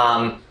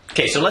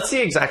 Okay, so let's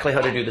see exactly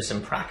how to do this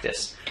in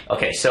practice.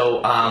 Okay,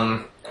 so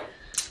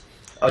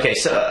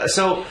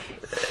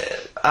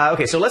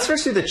let's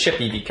first do the chip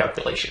EV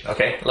calculation,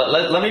 okay?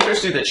 Let me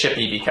first do the chip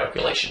EV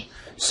calculation.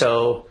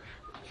 So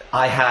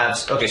I have,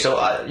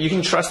 you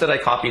can trust that I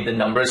copied the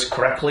numbers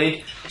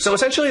correctly. So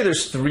essentially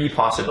there's 3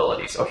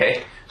 possibilities,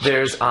 okay?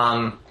 There's,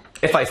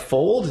 if I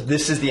fold,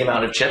 this is the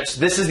amount of chips.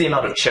 This is the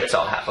amount of chips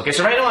I'll have. Okay,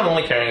 so right now I'm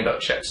only caring about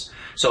chips.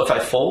 So if I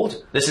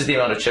fold, this is the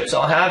amount of chips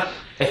I'll have.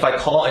 If I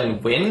call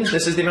and win,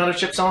 this is the amount of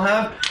chips I'll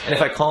have. And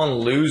if I call and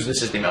lose,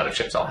 this is the amount of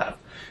chips I'll have.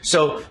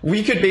 So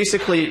we could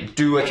basically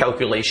do a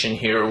calculation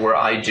here where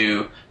I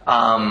do,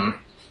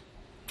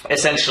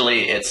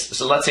 essentially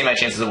so let's say my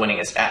chances of winning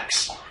is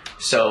X.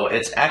 So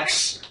it's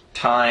X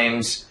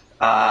times,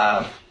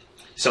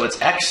 so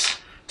it's X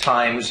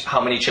times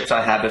how many chips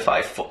I have if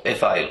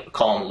I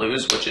call and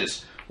lose, which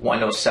is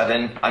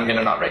 107. I'm going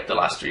to not write the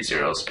last 3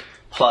 zeros.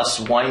 Plus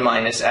 1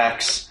 minus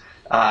X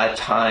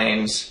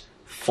times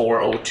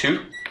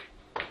 402.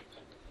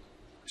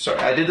 Sorry,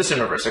 I did this in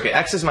reverse. Okay,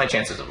 X is my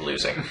chances of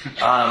losing.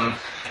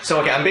 So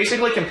okay, I'm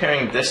basically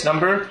comparing this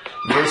number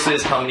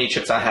versus how many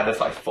chips I have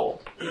if I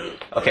fold.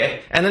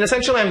 Okay, and then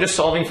essentially I'm just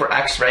solving for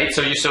X, right?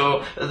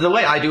 So the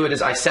way I do it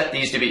is I set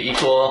these to be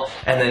equal,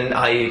 and then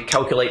I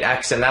calculate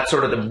X, and that's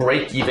sort of the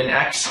break-even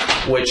X,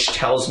 which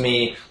tells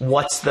me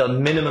what's the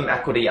minimum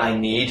equity I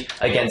need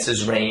against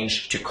his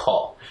range to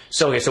call.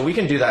 So okay, so we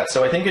can do that.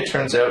 So I think it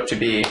turns out to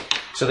be,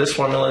 so this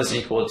formula is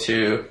equal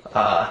to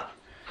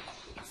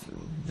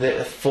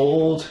the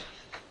fold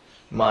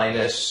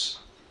minus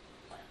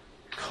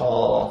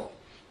call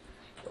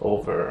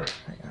over,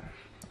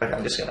 okay,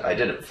 I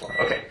did it before.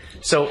 Okay,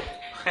 so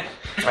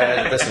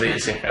this will be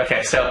easy.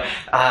 Okay, so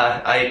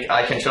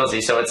I control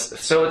Z. So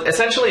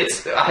essentially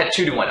I had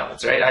 2 to 1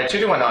 odds, right? I had 2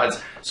 to 1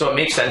 odds, so it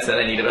makes sense that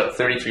I need about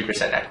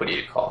 33%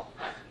 equity to call.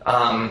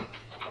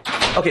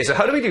 Okay, so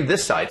how do we do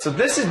this side? So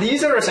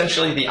these are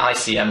essentially the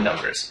ICM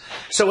numbers.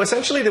 So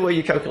essentially the way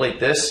you calculate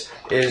this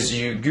is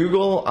you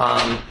Google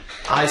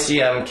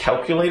ICM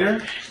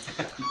calculator,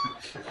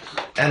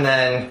 and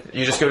then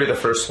you just go to the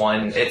first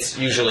one. It's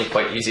usually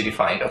quite easy to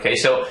find. Okay,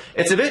 so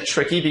it's a bit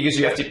tricky because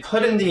you have to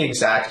put in the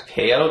exact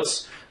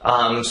payouts.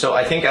 So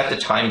I think at the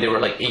time they were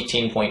like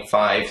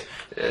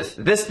 18.5.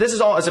 This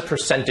is all as a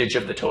percentage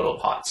of the total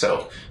pot.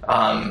 So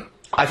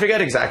I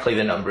forget exactly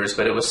the numbers,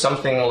 but it was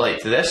something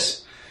like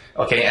this.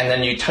 Okay, and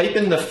then you type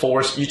in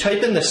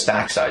the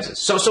stack sizes.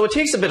 So it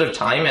takes a bit of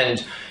time,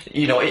 and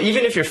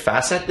even if you're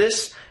fast at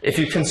this, if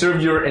you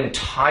conserve your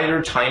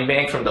entire time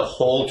bank from the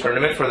whole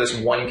tournament for this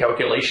one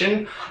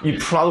calculation, you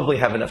probably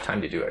have enough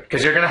time to do it,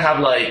 because you're gonna have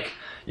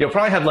you'll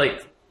probably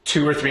have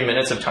 2 or 3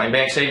 minutes of time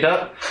bank saved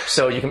up,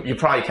 so you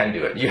probably can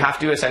do it. You have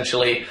to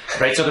essentially,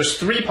 right, so there's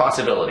 3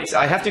 possibilities.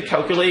 I have to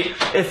calculate,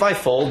 if I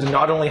fold,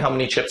 not only how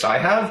many chips I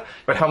have,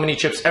 but how many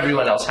chips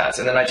everyone else has.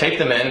 And then I type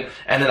them in,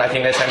 and then I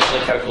can essentially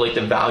calculate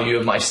the value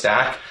of my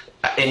stack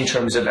in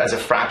terms of as a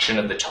fraction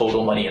of the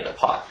total money in the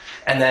pot.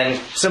 And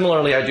then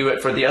similarly, I do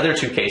it for the other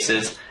 2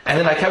 cases, and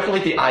then I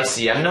calculate the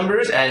ICM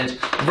numbers, and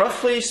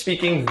roughly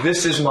speaking,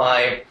 this is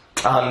my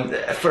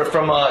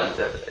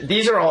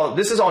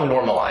this is all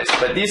normalized,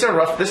 but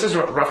this is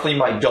roughly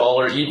my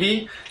dollar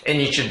EV in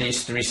each of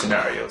these 3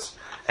 scenarios.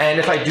 And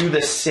if I do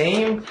the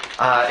same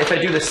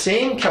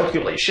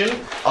calculation,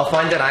 I'll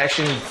find that I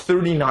actually need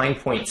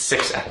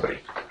 39.6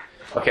 equity.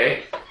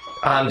 Okay.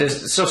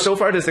 So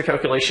far, does the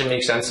calculation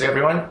make sense to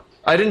everyone?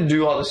 I didn't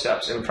do all the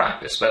steps in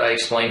practice, but I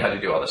explained how to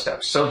do all the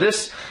steps. So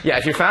this, yeah,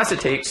 if you're fast,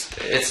 it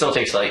still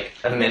takes like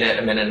a minute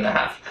and a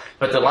half.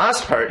 But the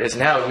last part is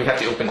now we have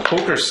to open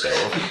Poker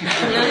Stove.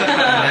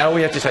 Now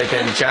we have to type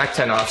in Jack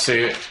 10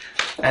 offsuit,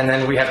 and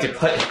then we have to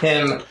put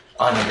him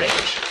on range.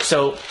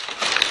 So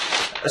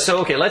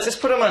okay, let's just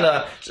put him on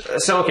a.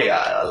 So okay,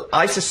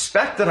 I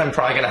suspect that I'm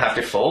probably going to have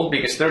to fold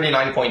because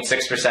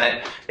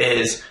 39.6%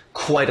 is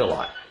quite a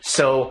lot.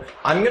 So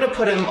I'm going to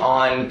put him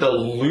on the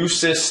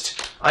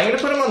loosest. I'm going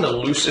to put him on the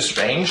loosest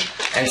range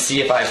and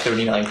see if I have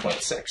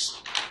 39.6.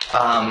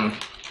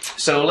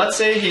 So let's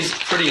say he's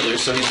pretty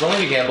loose. So he's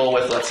willing to gamble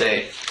with, let's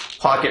say,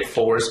 pocket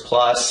 4s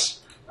plus.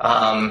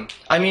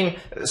 I mean,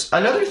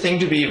 another thing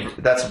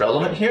that's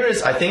relevant here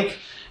is I think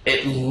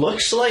it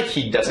looks like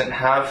he doesn't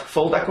have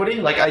fold equity.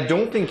 Like, I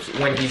don't think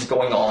when he's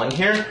going on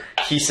here,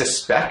 he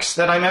suspects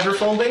that I'm ever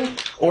folding,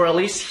 or at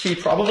least he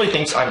probably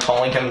thinks I'm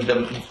calling him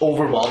the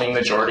overwhelming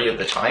majority of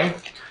the time.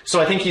 So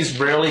I think he's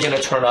rarely going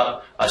to turn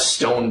up a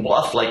stone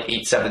bluff like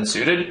 8-7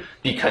 suited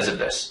because of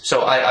this.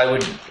 So I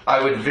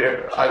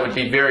would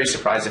be very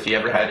surprised if he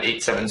ever had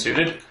 8-7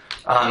 suited,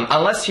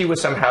 unless he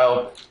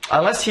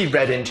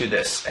read into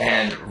this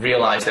and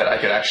realized that I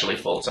could actually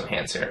fold some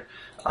hands here.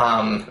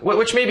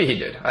 Which maybe he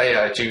did.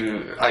 I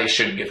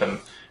should give him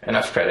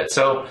enough credit.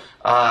 So,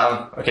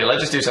 okay, let's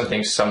just do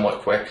something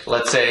somewhat quick.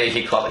 Let's say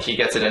he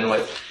gets it in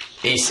with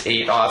ace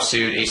 8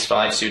 offsuit, ace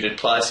 5 suited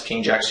plus,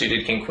 king jack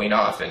suited, king queen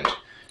off, and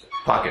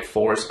pocket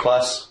 4s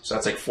plus. So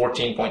that's like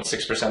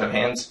 14.6% of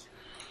hands.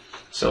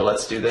 So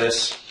let's do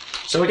this.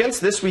 So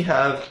against this we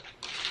have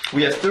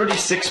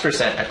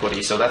 36%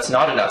 equity, so that's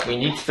not enough. We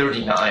need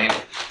 39.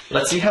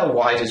 Let's see how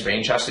wide his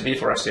range has to be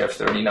for us to have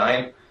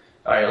 39.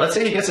 All right, let's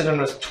say he gets it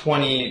in with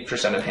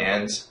 20% of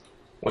hands,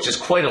 which is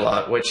quite a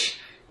lot, which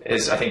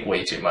is, I think,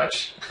 way too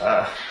much.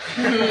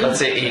 Let's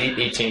say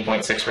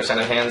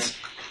 18.6% of hands.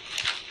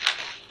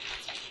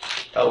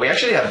 We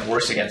actually have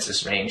worse against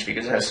this range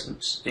because it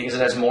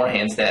has more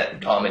hands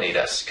that dominate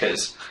us,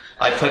 because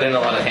I put in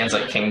a lot of hands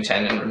like king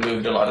 10 and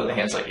removed a lot of the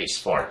hands like ace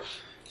 4.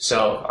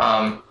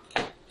 So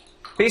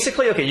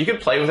basically, okay, you can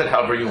play with it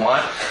however you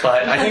want,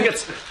 but I think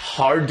it's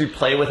hard to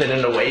play with it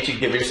in a way to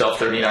give yourself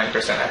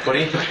 39%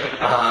 equity,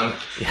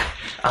 yeah,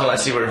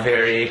 unless you were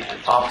very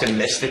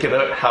optimistic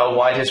about how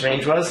wide his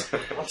range was.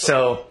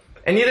 So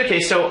in either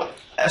case, so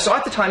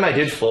at the time I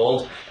did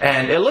fold,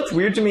 and it looked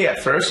weird to me at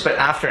first, but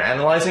after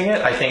analyzing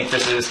it, I think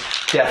this is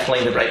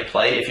definitely the right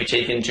play if you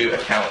take into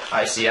account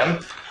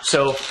ICM.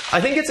 So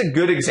I think it's a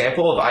good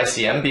example of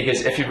ICM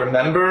because if you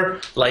remember,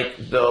 like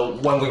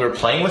when we were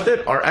playing with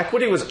it, our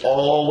equity was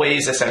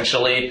always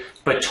essentially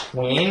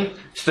between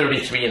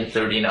 33 and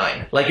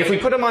 39. Like if we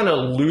put them on a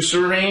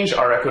looser range,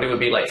 our equity would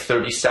be like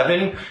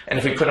 37, and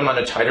if we put them on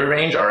a tighter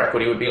range, our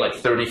equity would be like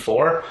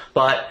 34.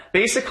 But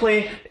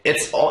basically,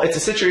 it's a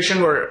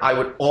situation where I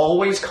would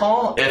always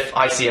call if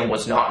ICM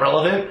was not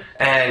relevant,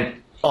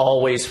 and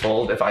always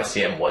fold if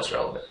ICM was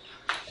relevant.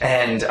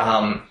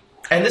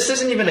 And this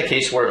isn't even a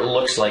case where it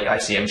looks like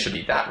ICM should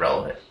be that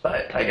relevant,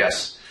 but I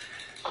guess,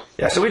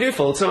 yeah, so we do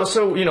fold.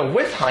 So you know,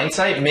 with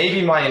hindsight,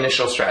 maybe my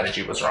initial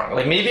strategy was wrong.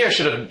 Like maybe I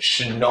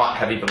should not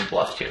have even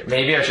bluffed here.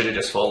 Maybe I should have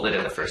just folded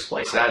in the first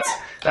place. That's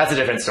a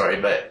different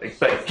story, but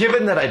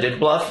given that I did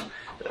bluff,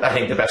 I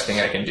think the best thing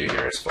I can do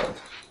here is fold.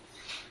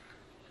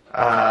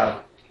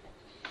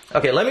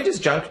 Okay, let me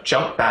just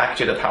jump back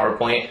to the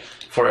PowerPoint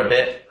for a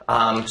bit.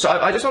 So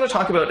I just want to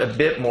talk about a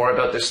bit more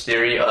about this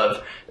theory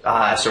of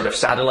sort of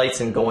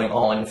satellites and going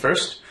all in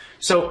first.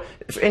 So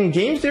in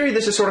game theory,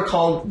 this is sort of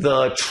called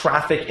the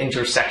traffic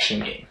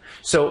intersection game.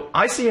 So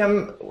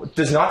ICM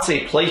does not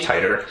say play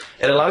tighter.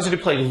 It allows you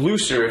to play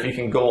looser if you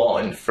can go all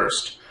in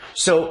first.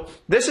 So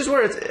this is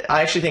where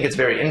I actually think it's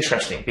very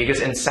interesting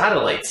because in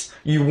satellites,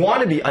 you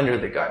want to be under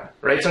the gun,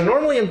 right? So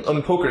normally in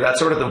poker, that's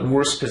sort of the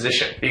worst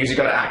position because you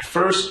got to act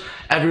first.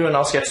 Everyone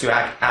else gets to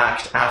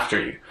act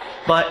after you.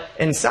 But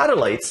in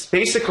satellites,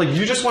 basically,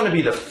 you just want to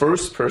be the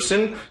first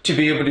person to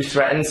be able to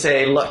threaten,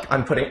 say, look,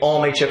 I'm putting all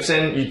my chips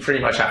in. You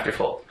pretty much have to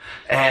fold.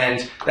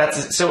 And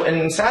so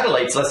in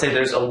satellites, let's say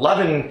there's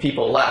 11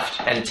 people left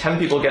and 10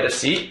 people get a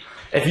seat.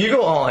 If you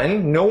go all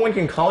in, no one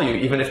can call you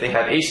even if they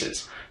have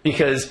aces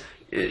because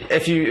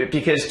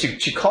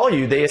to call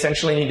you, they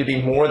essentially need to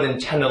be more than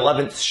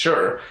 10/11ths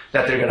sure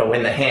that they're going to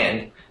win the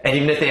hand. And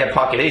even if they have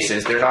pocket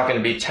aces, they're not going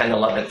to be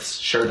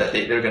 10/11ths sure that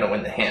they're going to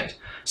win the hand.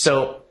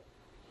 So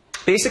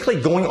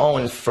basically going all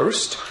in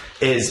first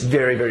is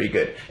very, very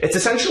good. It's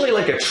essentially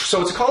like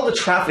so it's called a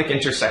traffic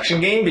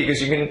intersection game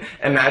because you can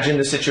imagine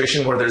the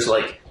situation where there's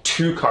like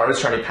two cars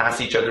trying to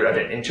pass each other at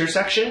an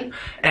intersection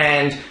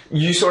and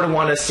you sort of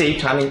want to save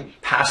time and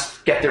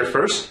get there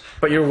first,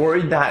 but you're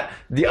worried that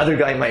the other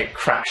guy might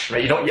crash,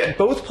 right?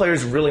 Both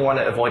players really want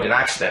to avoid an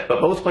accident,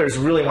 but both players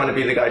really want to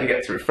be the guy to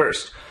get through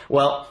first.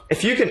 Well,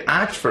 if you can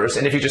act first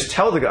and if you just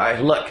tell the guy,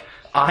 look,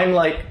 I'm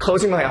like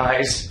closing my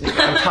eyes,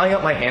 I'm tying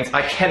up my hands,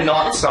 I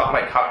cannot stop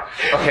my car,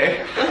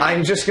 okay?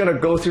 I'm just gonna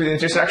go through the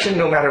intersection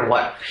no matter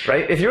what,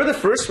 right? If you're the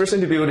first person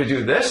to be able to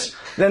do this,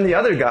 then the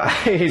other guy,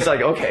 he's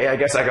like, okay, I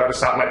guess I gotta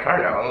stop my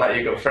car now and let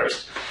you go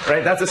first,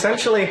 right? That's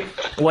essentially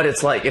what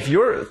it's like. If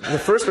you're the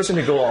first person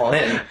to go all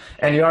in,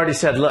 and you already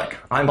said, look,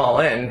 I'm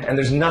all in, and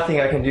there's nothing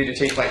I can do to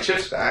take my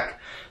chips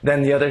back,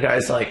 then the other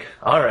guy's like,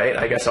 all right,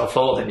 I guess I'll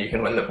fold and you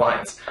can win the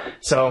blinds.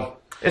 So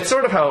it's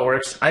sort of how it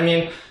works. I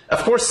mean, of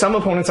course, some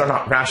opponents are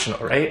not rational,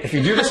 right? If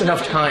you do this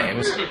enough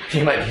times,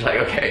 you might be like,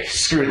 okay,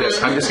 screw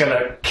this. I'm just going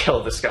to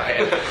kill this guy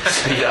and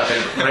speed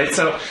up, right?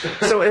 So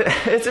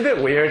it's a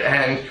bit weird.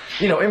 And,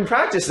 you know, in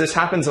practice, this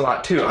happens a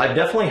lot too. I've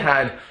definitely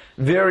had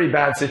very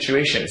bad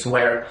situations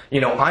where,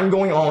 you know, I'm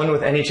going all in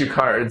with any two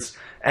cards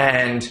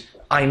and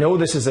I know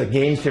this is a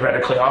game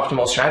theoretically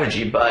optimal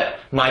strategy, but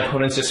my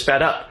opponent's just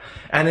fed up.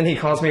 And then he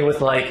calls me with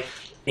like,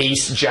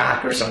 ace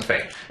jack or something,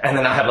 and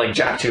then I have like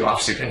jack 2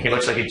 offsuit and he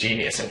looks like a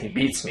genius and he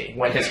beats me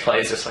when his play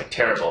is just like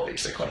terrible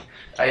basically.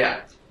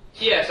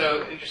 Yeah,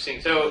 so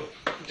interesting. So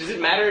does it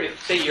matter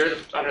if, say, you're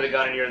under the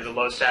gun and you're in the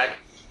low stack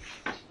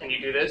and you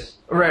do this?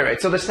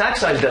 Right, so the stack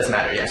size does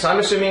matter, yeah. So I'm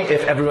assuming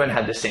if everyone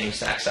had the same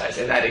stack size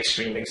in that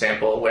extreme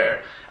example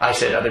where I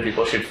said other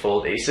people should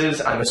fold aces,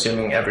 I'm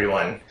assuming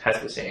everyone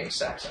has the same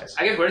stack size.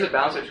 I guess where's the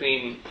balance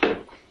between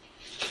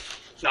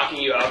knocking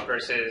you out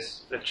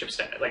versus the chip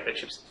stack, like the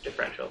chips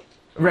differential?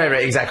 Right,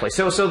 exactly.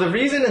 So the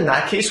reason in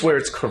that case where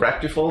it's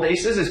correct to fold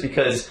aces is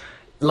because,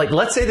 like,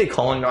 let's say they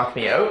call and knock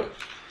me out,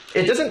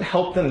 it doesn't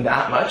help them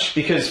that much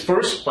because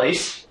first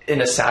place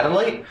in a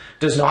satellite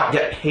does not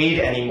get paid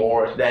any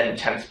more than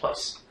 10th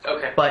place.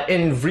 Okay. But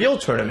in real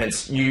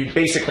tournaments, you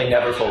basically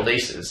never fold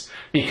aces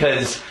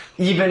because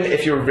even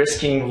if you're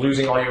risking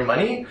losing all your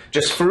money,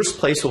 just first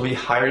place will be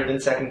higher than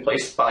second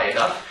place by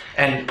enough,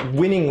 and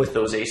winning with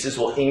those aces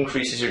will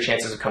increase your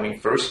chances of coming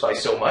first by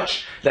so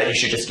much that you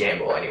should just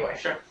gamble anyway.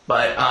 Sure.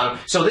 But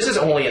so this is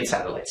only in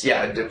satellites.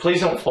 Yeah,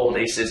 please don't fold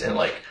aces in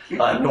like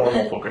a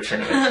normal poker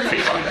tournament. It's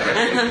pretty fun.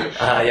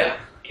 Yeah.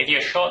 If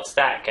you're short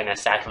stack in a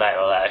satellite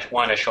or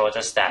one of the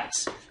shorter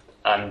stacks,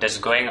 does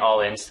going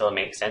all in still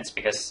make sense?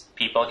 Because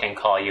people can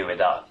call you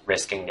without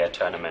risking their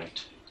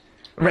tournament.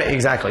 Right,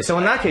 exactly. So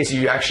in that case,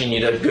 you actually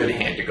need a good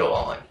hand to go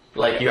all in.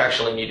 Like, you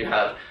actually need to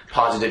have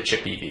positive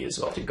chip EV as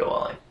well to go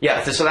all in.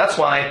 Yeah, so that's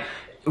why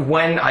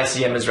when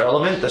ICM is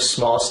relevant, the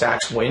small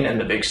stacks win and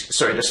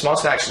the small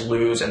stacks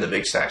lose and the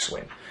big stacks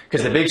win.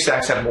 Because the big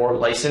stacks have more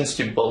license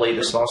to bully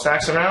the small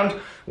stacks around,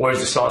 whereas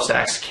the small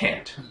stacks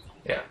can't.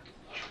 Yeah.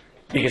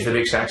 Because the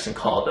big stacks can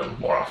call them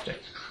more often.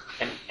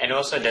 And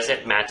also, does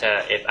it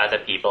matter if other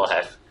people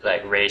have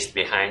like raised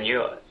behind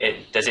you?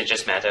 Does it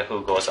just matter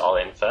who goes all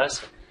in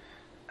first?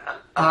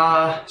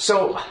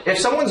 So if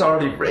someone's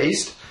already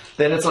raised,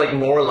 then it's like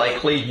more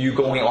likely you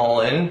going all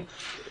in.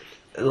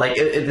 Like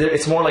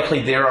it's more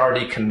likely they're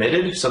already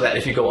committed, so that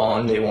if you go all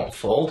in, they won't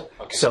fold.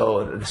 Okay.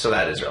 So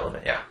that is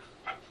relevant. Yeah.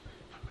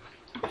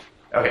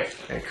 Okay.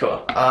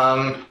 Cool.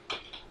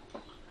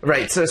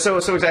 Right, so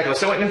exactly.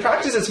 So in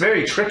practice, it's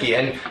very tricky,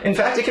 and in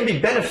fact, it can be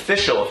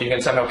beneficial if you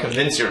can somehow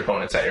convince your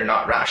opponents that you're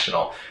not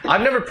rational.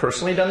 I've never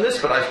personally done this,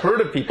 but I've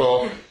heard of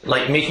people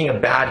like making a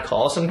bad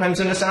call sometimes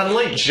in a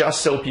satellite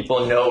just so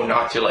people know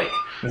not to like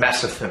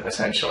mess with them,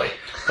 essentially.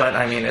 But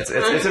I mean, it's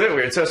a bit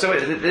weird. So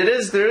there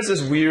is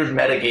this weird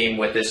meta game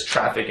with this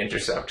traffic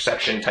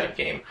intersection type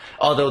game.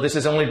 Although this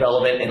is only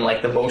relevant in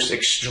like the most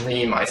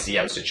extreme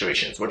ICM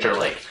situations, which are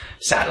like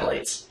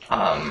satellites.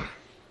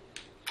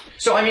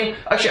 So, I mean,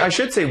 actually, I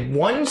should say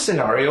one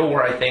scenario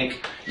where I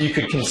think you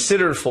could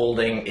consider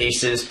folding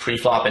aces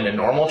pre-flop in a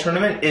normal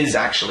tournament is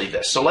actually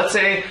this. So let's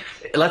say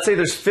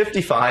there's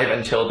 55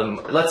 until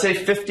let's say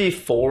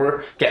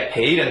 54 get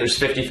paid and there's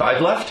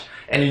 55 left,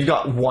 and you've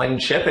got one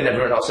chip and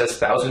everyone else has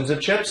thousands of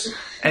chips,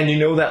 and you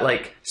know that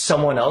like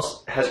someone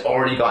else has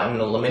already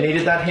gotten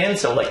eliminated that hand,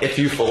 so like if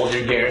you fold,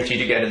 you're guaranteed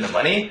to get in the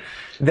money.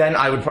 Then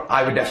I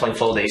would definitely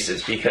fold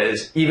aces,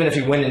 because even if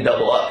you win and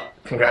double up,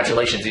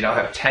 congratulations, you now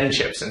have 10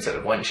 chips instead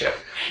of one chip.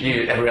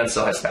 Everyone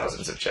still has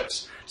thousands of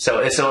chips.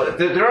 So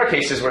there are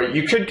cases where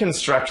you could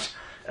construct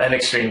an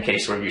extreme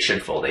case where you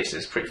should fold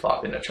aces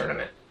pre-flop in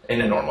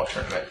a normal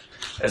tournament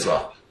as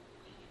well.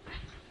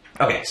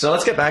 Okay, so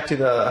let's get back to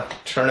the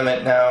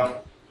tournament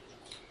now.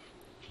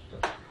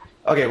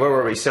 Okay, where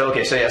were we? So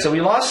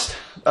we lost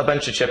a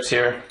bunch of chips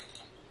here,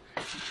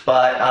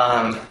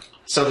 but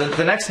so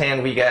the next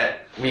hand we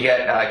get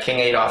King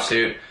 8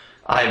 offsuit.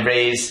 I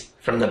raise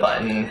from the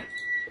button.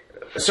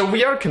 So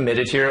we are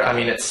committed here. I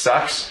mean, it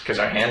sucks because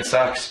our hand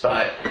sucks,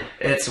 but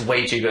it's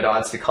way too good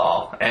odds to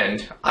call.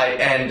 And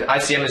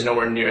ICM is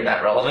nowhere near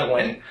that relevant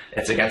when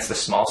it's against the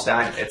small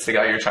stack. It's the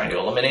guy you're trying to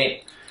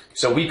eliminate.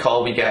 So we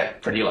call. We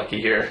get pretty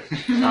lucky here.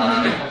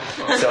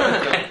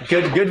 So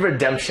good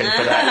redemption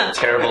for that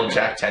terrible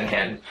Jack 10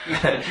 hand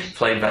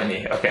played by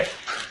me. Okay.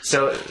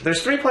 So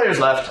there's 3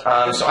 players left.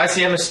 So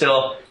ICM is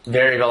still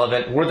very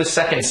relevant. We're the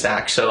second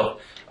stack, so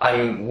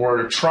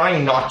we're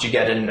trying not to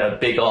get in a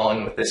big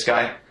all-in with this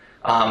guy.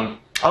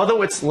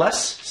 Although it's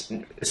less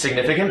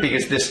significant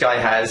because this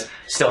guy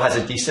still has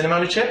a decent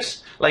amount of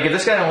chips. Like if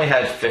this guy only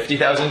had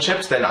 50,000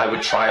 chips, then I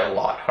would try a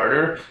lot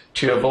harder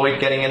to avoid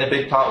getting in a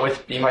big pot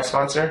with Be My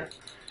Sponsor.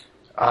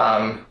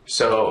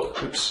 So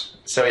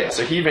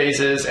he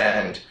raises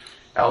and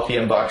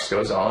LPM Box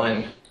goes all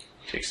in,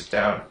 takes it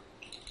down.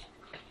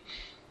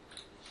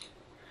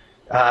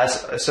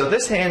 So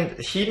this hand,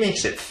 he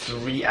makes it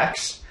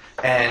 3x,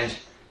 and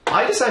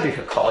I decided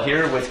to call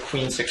here with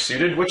Queen 6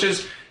 suited, which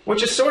is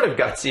sort of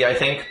gutsy, I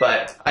think,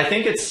 but I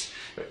think it's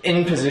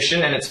in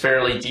position and it's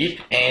fairly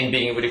deep, and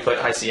being able to put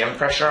ICM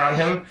pressure on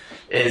him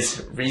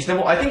is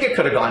reasonable. I think it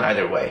could have gone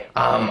either way.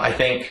 I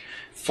think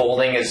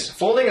folding is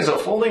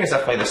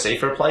definitely the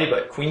safer play,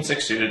 but Queen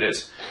 6 suited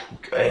is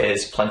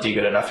plenty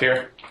good enough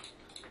here.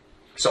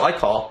 So I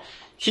call.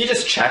 He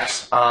just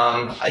checks.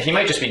 He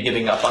might just be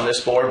giving up on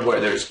this board where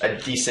there's a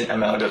decent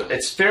amount of,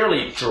 it's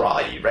fairly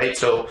dry, right?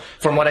 So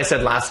from what I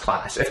said last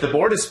class, if the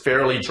board is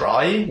fairly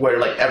dry, where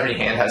like every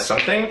hand has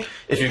something,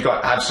 if you've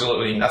got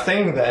absolutely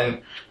nothing,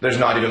 then there's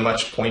not even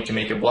much point to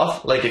make a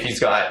bluff. Like if he's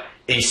got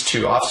ace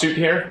 2 offsuit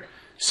here,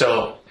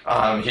 so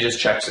he just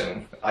checks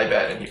and I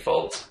bet and he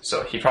folds.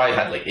 So he probably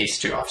had like ace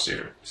 2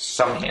 offsuit or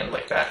some hand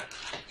like that.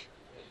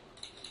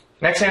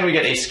 Next hand we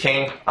get ace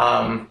king.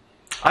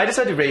 I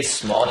decided to raise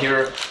small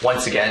here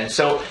once again.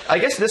 So I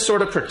guess this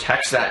sort of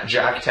protects that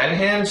Jack 10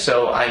 hand.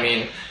 So I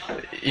mean,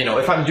 you know,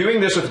 if I'm doing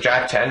this with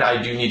Jack 10,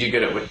 I do need to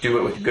do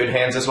it with good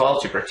hands as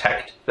well to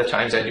protect the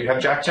times I do have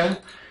Jack 10.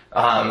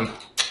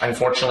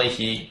 Unfortunately,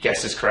 he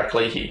guesses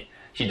correctly.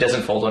 He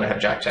doesn't fold when I have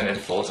Jack 10 and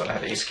folds when I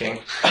have ace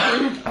king.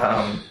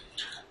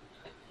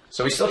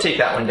 So we still take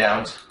that one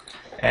down,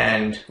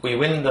 and we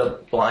win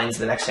the blinds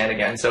the next hand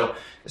again. So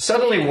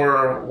suddenly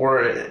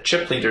we're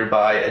chip leader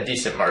by a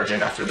decent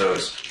margin after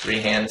those 3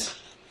 hands.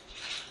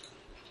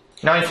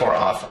 9-4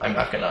 off, I'm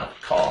not gonna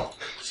call,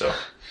 so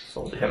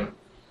fold to him.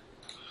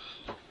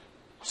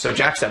 So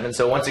Jack 7,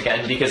 so once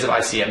again, because of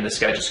ICM, this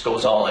guy just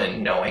goes all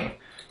in knowing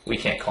we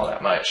can't call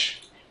that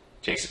much.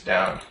 Takes it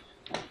down.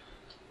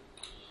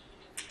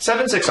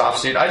 7-6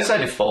 offsuit, I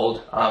decided to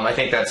fold. I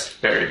think that's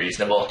very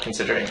reasonable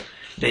considering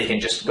they can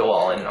just go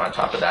all in on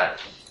top of that.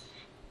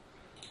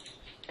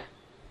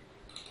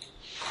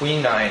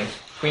 Queen 9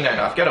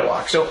 off, get a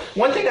walk. So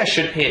one thing I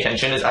should pay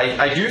attention is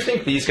I do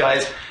think these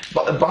guys,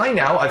 by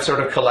now I've sort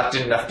of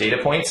collected enough data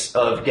points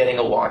of getting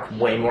a walk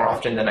way more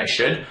often than I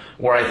should,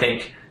 where I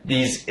think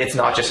it's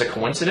not just a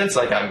coincidence.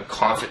 Like I'm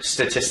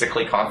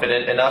statistically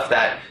confident enough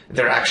that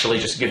they're actually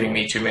just giving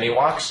me too many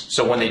walks.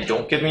 So when they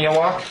don't give me a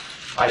walk,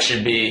 I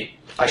should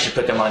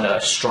put them on a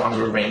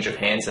stronger range of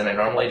hands than I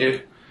normally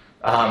do.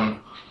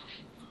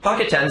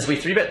 Pocket tens, we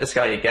 3-bet this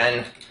guy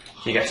again.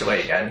 He gets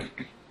away again.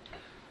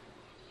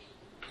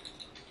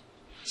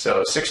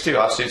 So 6-2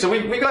 offsuit. So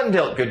we've gotten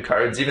dealt good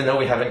cards, even though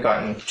we haven't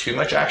gotten too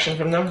much action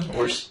from them.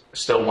 We're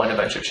still won a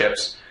bunch of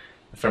chips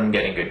from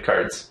getting good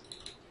cards.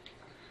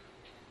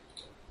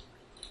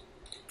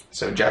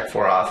 So Jack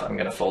 4 off, I'm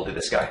going to fold to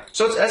this guy.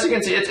 So as you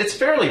can see, it's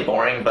fairly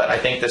boring, but I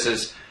think this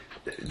is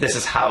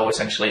how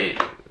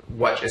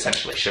what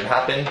essentially should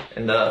happen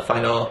in the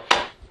final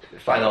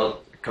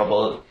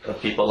couple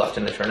of people left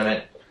in the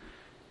tournament.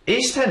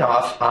 Ace 10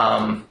 off.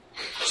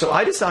 So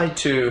I decide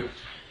to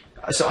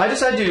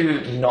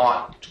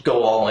not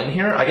go all in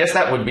here. I guess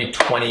that would be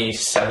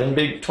 26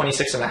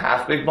 and a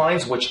half big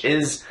blinds, which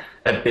is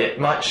a bit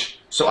much.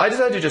 So I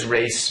decided to just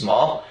raise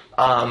small.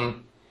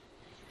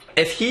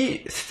 If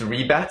he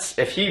 3-bets,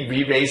 if he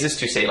re-raises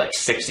to say like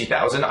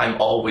 60,000,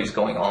 I'm always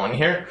going all in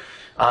here.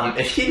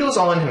 If he goes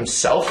all in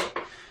himself,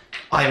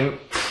 I'm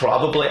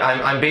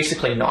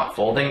basically not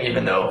folding,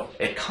 even though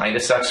it kind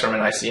of sucks from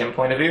an ICM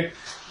point of view.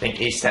 I think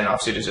Ace 10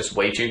 offsuit is just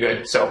way too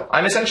good. So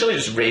I'm essentially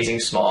just raising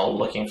small,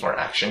 looking for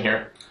action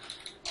here.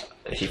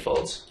 He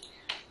folds.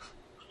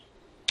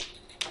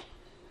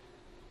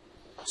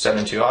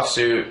 7-2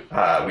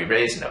 offsuit, we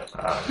raise, no.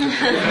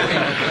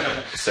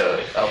 So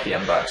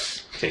LPM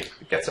bucks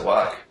gets a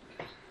walk.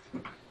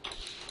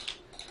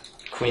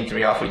 Queen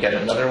 3 off, we get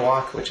another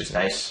walk, which is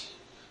nice.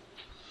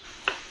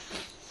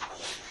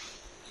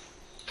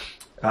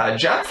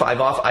 Jack 5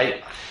 off,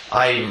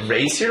 I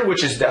raise here,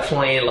 which is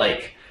definitely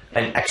like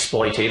an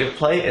exploitative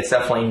play. It's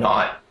definitely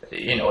not,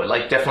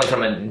 definitely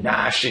from a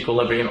Nash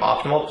equilibrium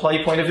optimal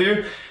play point of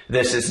view,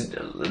 there's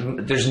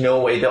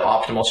no way the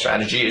optimal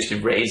strategy is to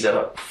raise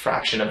a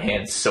fraction of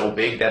hands so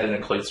big that it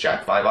includes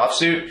Jack 5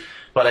 offsuit.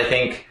 But I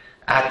think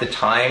at the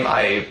time,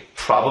 I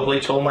probably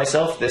told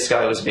myself this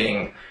guy was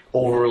being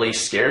overly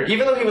scared.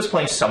 Even though he was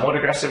playing somewhat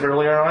aggressive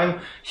earlier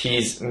on,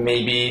 he's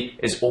maybe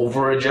is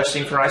over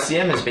adjusting for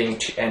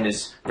ICM and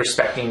is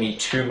respecting me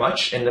too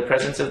much in the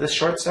presence of this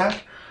short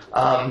stack.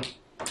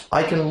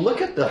 I can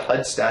look at the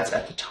HUD stats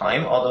at the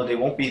time, although they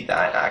won't be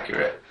that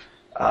accurate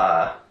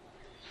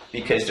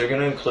because they're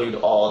going to include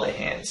all the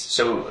hands.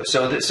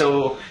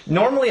 So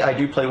normally I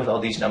do play with all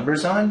these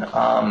numbers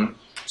on.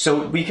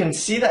 So we can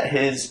see that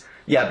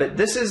but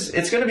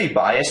it's going to be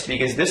biased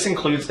because this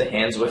includes the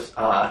hands with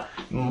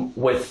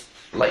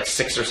like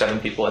 6 or 7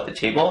 people at the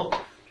table,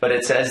 but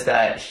it says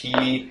that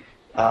he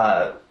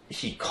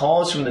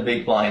calls from the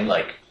big blind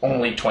like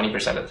only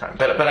 20% of the time.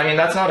 But I mean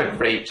that's going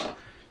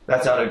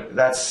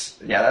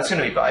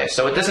to be biased.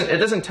 So it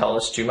doesn't tell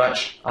us too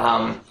much.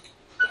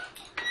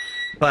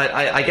 But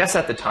I guess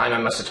at the time I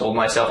must have told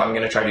myself I'm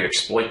going to try to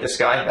exploit this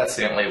guy. That's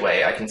the only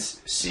way I can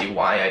see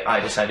why I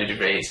decided to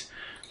raise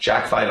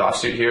Jack 5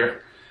 offsuit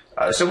here.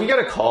 So we get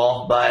a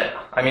call, but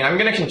I mean, I'm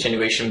going to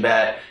continuation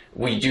bet.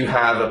 We do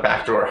have a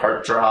backdoor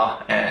heart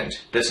draw, and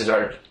this is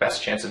our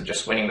best chance of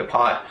just winning the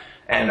pot.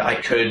 And I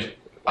could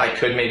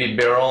maybe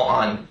barrel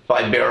on,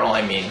 by barrel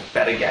I mean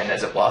bet again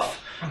as a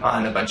bluff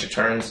on a bunch of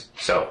turns.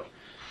 So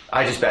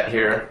I just bet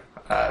here.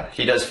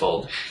 He does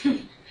fold.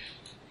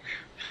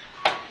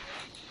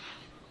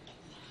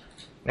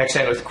 Next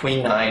hand with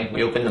Queen 9,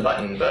 we open the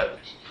button, but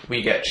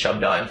we get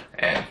shoved on,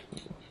 and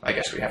I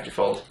guess we have to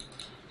fold.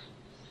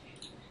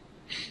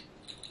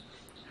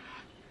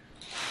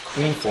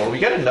 Queen 4, we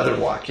get another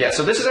walk. Yeah,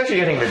 so this is actually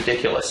getting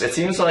ridiculous. It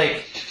seems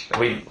like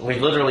we've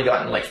literally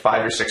gotten like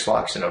 5 or 6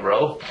 walks in a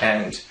row,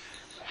 and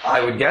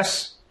I would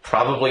guess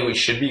probably we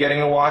should be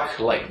getting a walk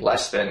like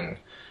less.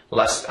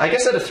 I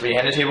guess at a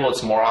 3-handed table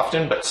it's more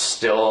often, but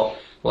still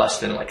less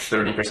than like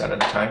 30% of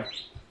the time.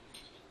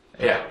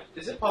 Yeah.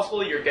 Is it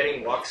possible you're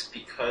getting walks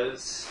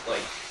because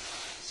like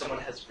someone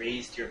has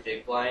raised your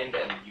big blind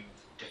and you've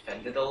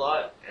defended a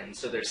lot, and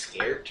so they're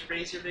scared to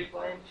raise your big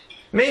blind?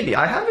 Maybe.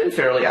 I have been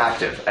fairly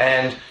active,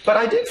 but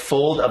I did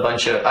fold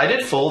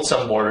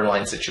some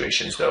borderline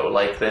situations though,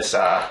 like this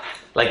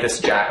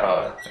Jack.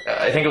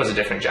 I think it was a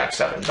different Jack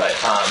 7, but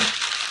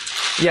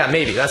yeah,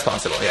 maybe that's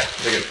possible. Yeah,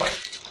 that's a good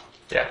point.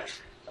 Yeah,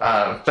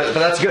 but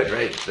that's good,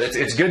 right?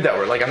 It's good that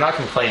I'm not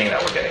complaining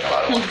that we're getting a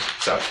lot of ones.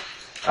 So,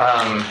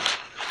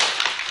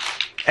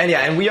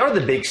 and we are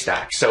the big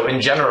stack. So in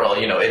general,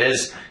 it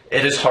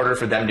is harder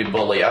for them to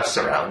bully us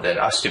around than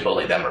us to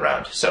bully them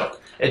around. So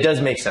it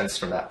does make sense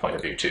from that point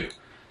of view too.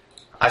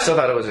 I still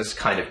thought it was just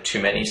kind of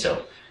too many.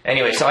 So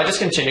anyway, so I just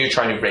continue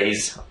trying to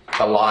raise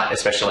a lot,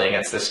 especially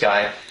against this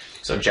guy.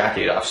 So Jack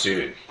 8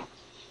 offsuit,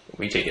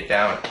 we take it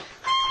down.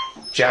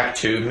 Jack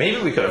 2,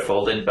 maybe we could have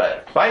folded,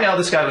 but by now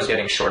this guy was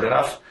getting short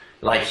enough.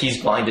 Like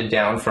he's blinded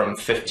down from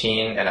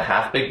 15 and a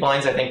half big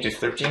blinds, I think, to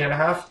 13 and a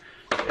half.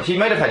 He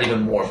might have had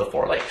even more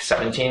before, like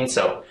 17.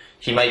 So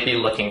he might be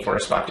looking for a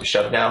spot to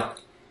shove now.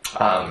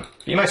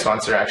 Be My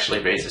Sponsor actually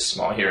raises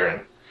small here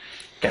and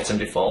gets him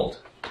to fold.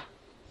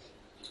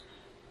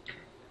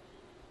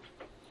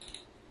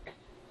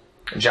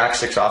 Jack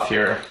 6 off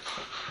here.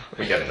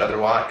 We get another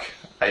walk.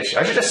 I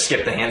should just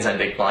skip the hands on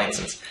big blind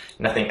since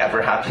nothing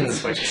ever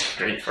happens, which is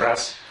great for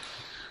us.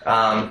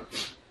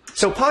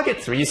 So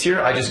pocket threes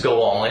here, I just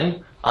go all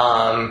in.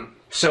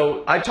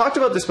 So I talked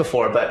about this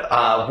before, but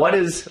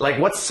what's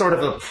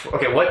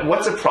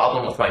a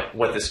problem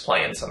with this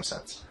play in some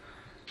sense?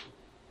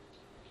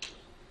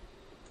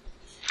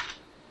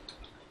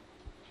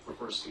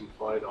 Reversing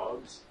fly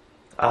dogs.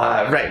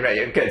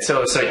 Right, good.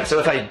 So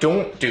if I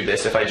don't do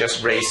this, if I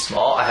just raise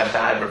small, I have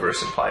bad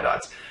reverse implied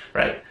odds,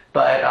 right?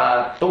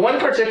 But the one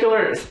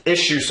particular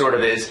issue sort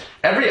of is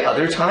every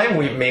other time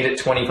we've made it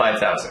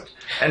 25,000,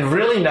 and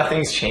really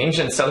nothing's changed,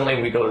 and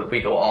suddenly we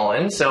go all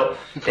in. So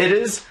it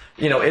is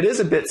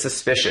a bit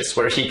suspicious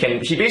where he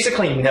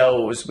basically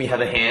knows we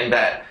have a hand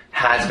that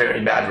has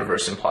very bad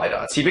reverse implied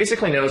odds. He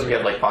basically knows we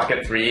have like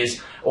pocket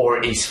threes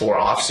or ace four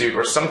offsuit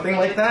or something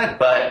like that,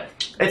 but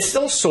it's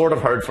still sort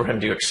of hard for him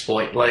to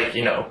exploit. Like,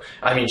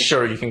 I mean,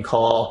 sure, you can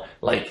call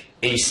like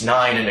ace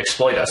nine and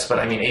exploit us, but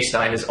I mean, ace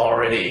nine is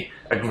already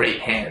a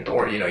great hand.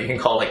 Or, you can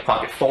call like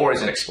pocket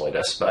fours and exploit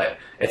us, but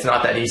it's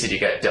not that easy to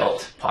get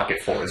dealt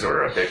pocket fours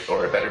or a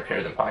better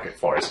pair than pocket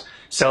fours.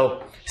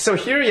 So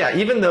here, yeah,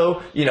 even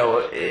though,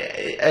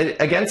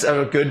 against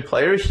a good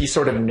player, he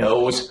sort of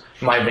knows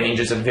my range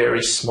is a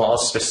very small,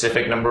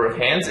 specific number of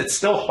hands, it's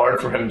still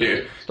hard for him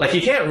to, like, he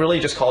can't really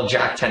just call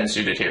Jack 10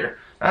 suited here.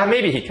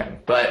 Maybe he can,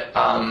 but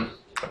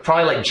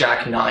probably like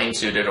Jack 9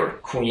 suited or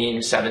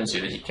Queen 7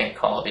 suited he can't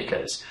call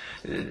because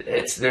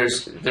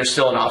there's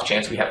still an off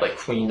chance we have like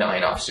Queen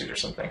 9 offsuit or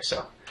something,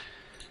 so.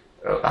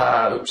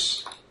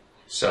 Oops.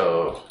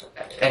 So,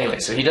 anyway,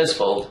 so he does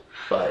fold,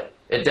 but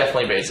it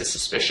definitely raises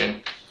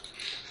suspicion.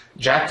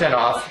 Jack 10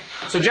 off.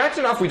 So Jack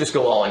 10 off, we just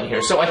go all in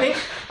here. So I think,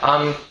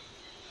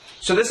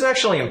 so this is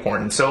actually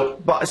important. So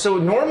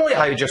normally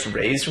I just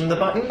raise from the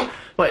button,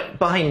 but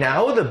by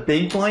now the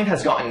big blind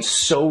has gotten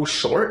so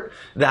short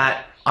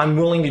that I'm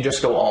willing to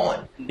just go all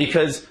in.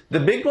 Because the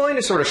big blind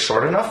is sort of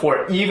short enough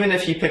where even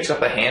if he picks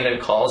up a hand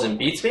and calls and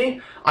beats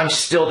me, I'm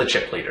still the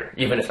chip leader,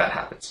 even if that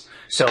happens.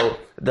 So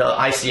the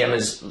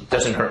ICM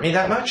doesn't hurt me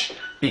that much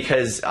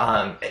because,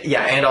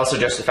 and also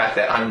just the fact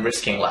that I'm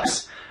risking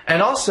less.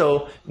 And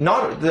also,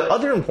 the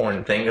other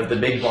important thing of the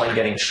big blind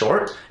getting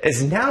short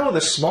is now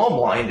the small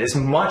blind is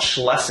much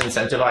less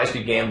incentivized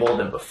to gamble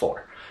than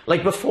before.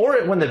 Like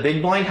before, when the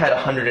big blind had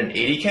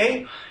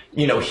 180K,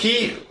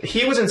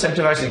 he was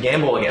incentivized to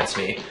gamble against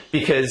me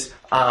because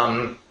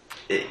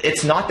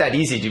it's not that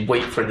easy to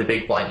wait for the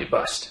big blind to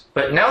bust.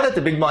 But now that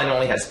the big blind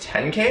only has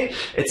 10K,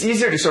 it's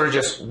easier to sort of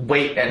just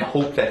wait and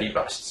hope that he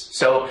busts.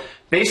 So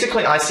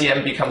basically,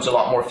 ICM becomes a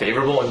lot more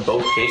favorable in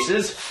both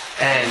cases,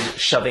 and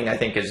shoving, I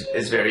think,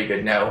 is very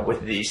good now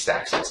with these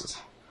stack sizes.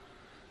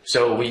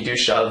 So we do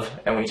shove,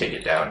 and we take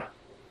it down.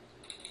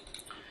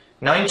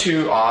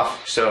 9-2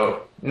 off,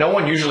 so no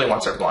one usually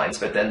wants our blinds,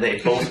 but then they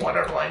both want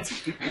our blinds.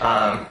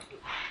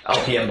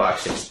 LPM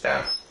box takes it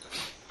down.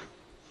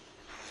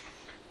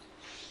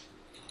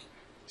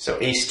 So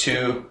ace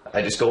 2,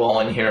 I just go all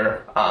in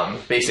here.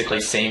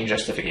 Basically, same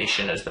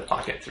justification as the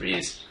pocket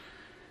threes.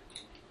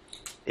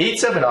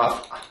 8-7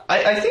 off.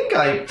 I think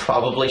I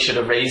probably should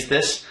have raised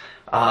this.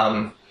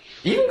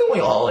 Even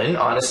going all in,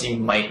 honestly,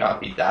 might not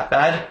be that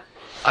bad.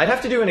 I'd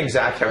have to do an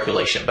exact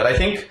calculation, but I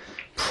think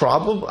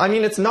probably, I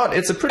mean, it's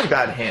a pretty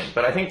bad hand,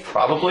 but I think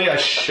probably I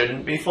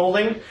shouldn't be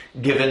folding,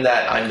 given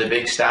that I'm the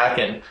big stack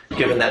and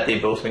given that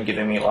they've both been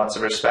giving me lots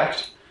of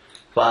respect.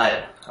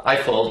 But I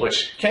fold,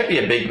 which can't be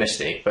a big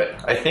mistake,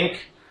 but I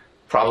think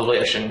probably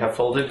I shouldn't have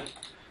folded.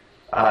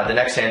 The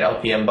next hand,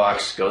 LPM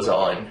box, goes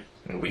all in,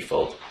 and we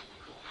fold.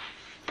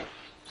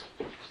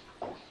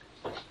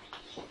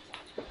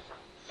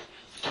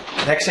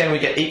 Next hand, we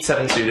get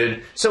 8-7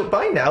 suited. So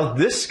by now,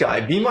 this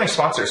guy, be my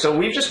sponsor. So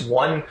we've just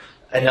won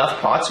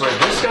enough pots where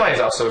this guy is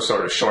also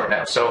sort of short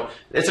now. So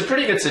it's a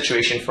pretty good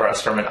situation for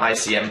us from an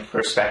ICM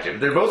perspective.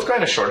 They're both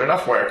kind of short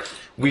enough where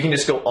we can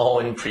just go all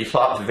in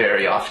pre-flop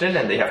very often,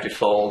 and they have to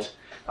fold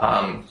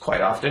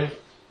quite often.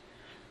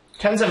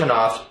 10-7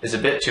 off is a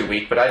bit too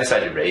weak, but I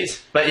decided to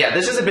raise. But yeah,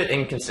 this is a bit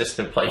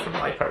inconsistent play from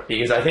my part,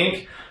 because I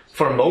think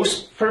for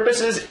most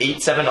purposes,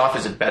 8-7 off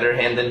is a better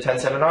hand than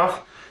 10-7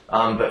 off.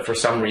 But for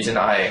some reason,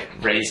 I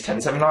raise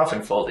 10-7 off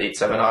and fold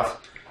 8-7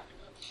 off.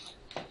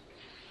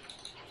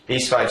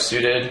 Ace-5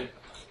 suited,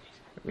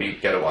 we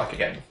get a walk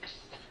again.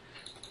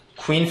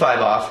 Queen-5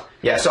 off.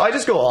 Yeah, so I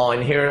just go all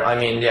in here. I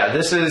mean, yeah,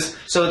 this is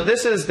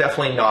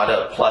definitely not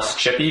a plus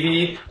chip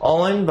EV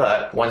all in,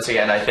 but once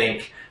again, I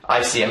think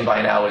ICM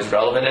by now is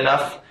relevant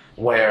enough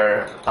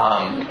where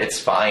it's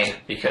fine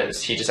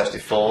because he just has to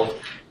fold.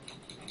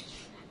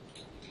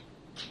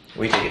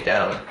 We take it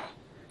down.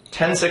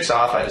 10-6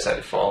 off, I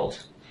decided to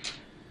fold.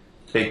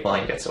 Big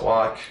blind gets a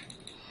walk.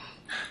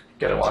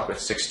 Get a walk with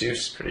 6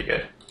 deuce, pretty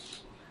good.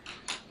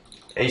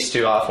 Ace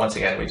 2 off, once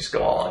again, we just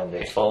go all in,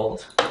 they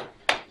fold.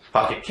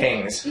 pocket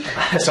kings.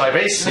 So I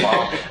raise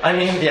small. I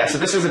mean, yeah, so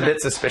this is a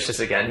bit suspicious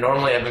again.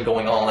 Normally I've been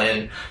going all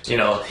in. You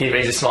know, he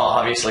raises small,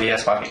 obviously he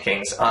has pocket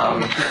kings.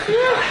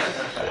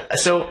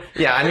 So,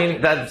 yeah, I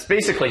mean, that's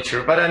basically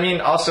true. But I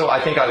mean, also,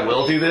 I think I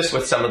will do this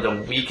with some of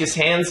the weakest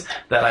hands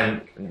that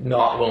I'm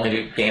not willing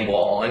to gamble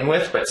all in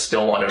with, but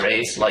still want to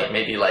raise, like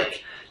maybe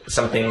like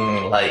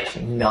something like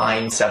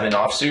 9-7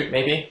 offsuit,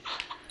 maybe.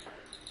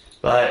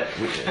 But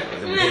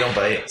we don't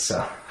bite,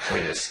 so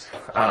we just,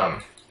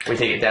 we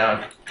take it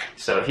down.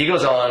 So he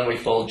goes on, we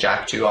fold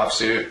Jack 2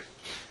 offsuit.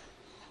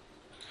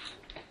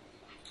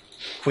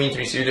 Queen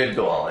 3 suited,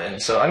 go all in.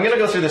 So I'm going to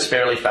go through this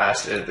fairly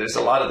fast. There's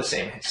a lot of the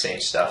same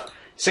stuff.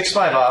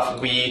 6-5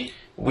 off, we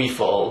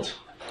fold.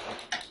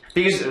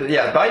 Because,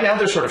 yeah, by now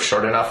they're sort of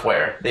short enough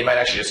where they might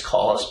actually just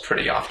call us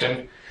pretty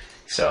often.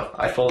 So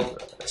I fold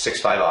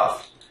 6-5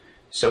 off.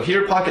 So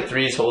here pocket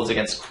 3s holds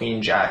against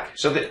Queen Jack.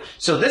 So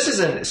this is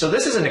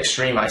an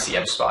extreme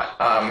ICM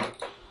spot.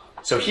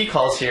 So he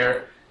calls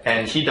here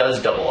and he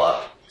does double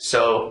up.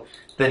 So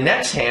the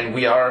next hand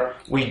we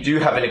do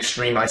have an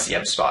extreme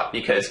ICM spot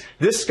because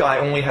this guy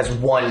only has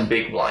one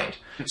big blind.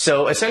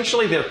 So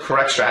essentially the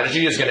correct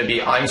strategy is going to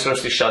be I'm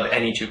supposed to shove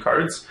any 2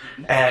 cards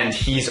and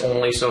he's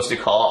only supposed to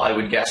call, I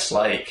would guess,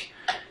 like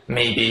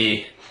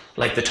maybe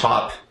like the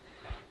top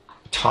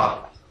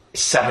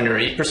 7 or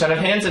 8% of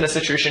hands. In a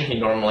situation he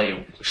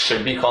normally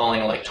should be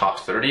calling like top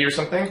 30 or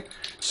something.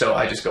 So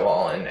I just go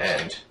all in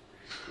and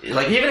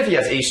like even if he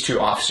has ace 2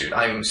 offsuit,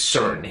 I'm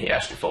certain he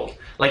has to fold.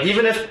 Like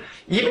even if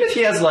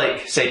he has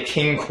like say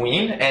king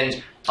queen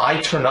and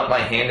I turn up my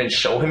hand and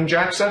show him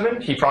jack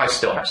 7, he probably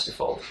still has to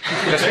fold.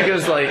 Just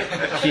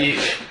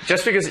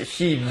because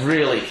he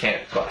really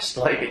can't bust.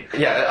 Like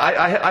yeah,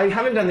 I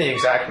haven't done the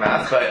exact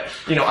math, but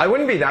you know, I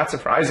wouldn't be that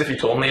surprised if he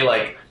told me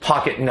like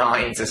pocket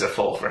 9s is a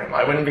fold for him.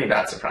 I wouldn't be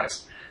that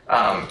surprised.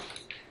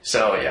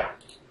 So yeah.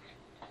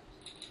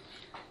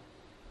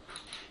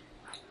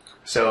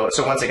 So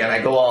once again,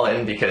 I go all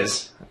in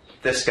because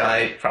this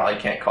guy probably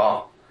can't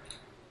call.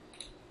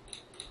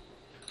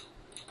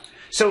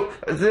 So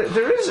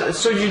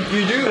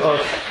you do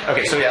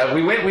okay. So yeah,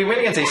 we win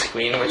against ace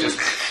queen, which is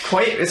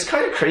it's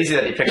kind of crazy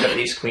that he picked up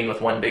ace queen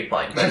with one big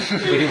blind, but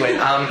we do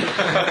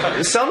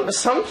win.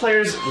 Some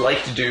players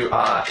like to do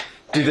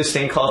this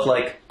thing called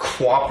like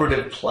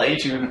cooperative play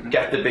to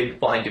get the big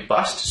blind to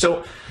bust.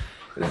 So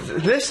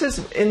this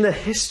is in the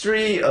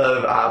history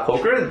of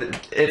poker.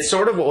 It's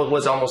sort of what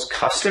was almost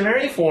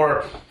customary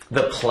for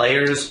the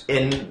players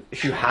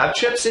who have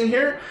chips in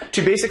here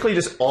to basically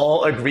just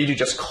all agree to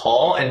just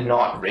call and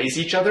not raise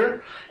each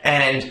other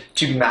and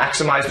to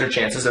maximize their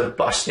chances of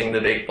busting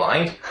the big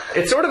blind.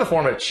 It's sort of a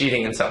form of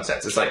cheating in some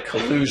sense. It's like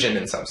collusion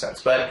in some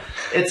sense. But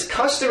it's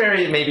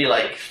customary maybe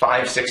like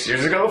 5-6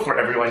 years ago for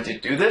everyone to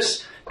do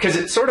this because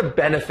it sort of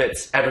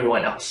benefits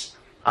everyone else.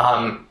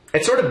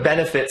 It sort of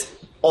benefits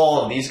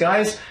all of these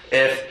guys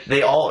if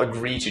they all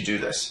agree to do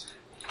this.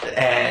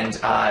 And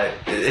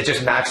it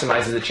just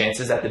maximizes the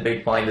chances that the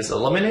big blind is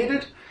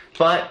eliminated.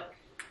 But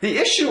the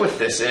issue with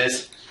this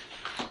is,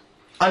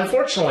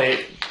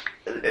 unfortunately,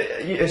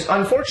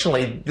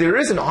 there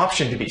is an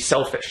option to be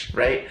selfish,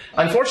 right?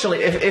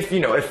 Unfortunately, if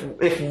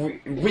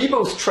we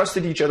both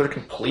trusted each other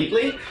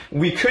completely,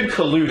 we could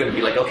collude and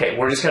be like, okay,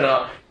 we're just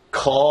gonna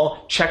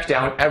call, check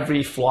down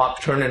every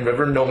flop, turn, and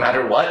river, no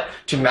matter what,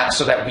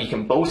 so that we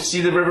can both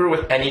see the river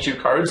with any 2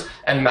 cards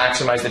and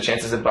maximize the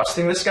chances of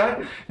busting this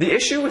guy. The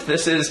issue with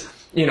this is,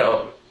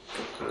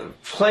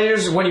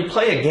 players, when you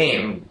play a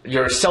game,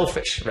 you're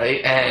selfish,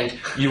 right? And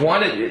you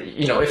want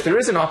to, if there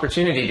is an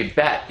opportunity to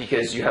bet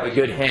because you have a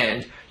good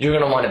hand, you're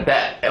going to want to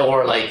bet.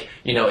 Or like,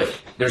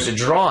 if there's a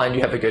draw and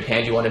you have a good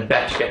hand, you want to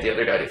bet to get the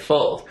other guy to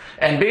fold.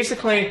 And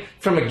basically,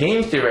 from a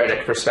game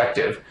theoretic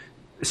perspective,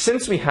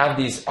 since we have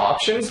these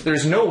options,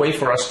 there's no way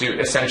for us to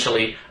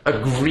essentially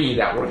agree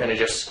that we're going to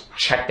just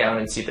check down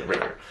and see the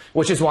river,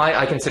 which is why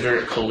I consider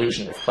it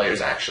collusion if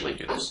players actually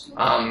do this.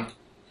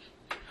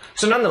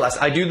 So nonetheless,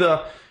 I do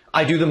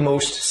the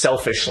most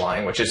selfish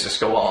line, which is just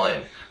go all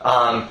in.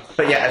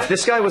 But yeah, if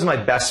this guy was my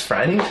best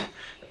friend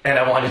and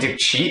I wanted to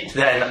cheat,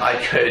 then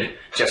I could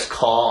just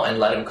call and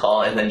let him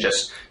call and then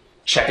just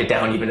check it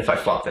down even if I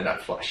flop the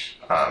nut flush.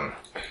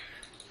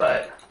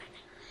 But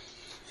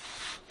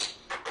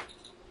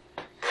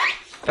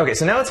okay,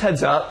 so now it's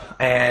heads up,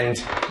 and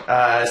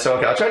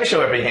okay, I'll try to show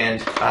every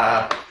hand.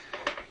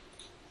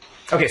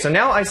 Okay, so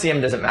now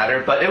ICM doesn't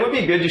matter, but it would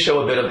be good to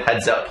show a bit of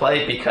heads up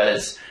play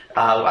because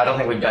I don't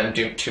think we've done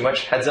too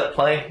much heads up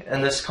play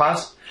in this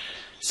class.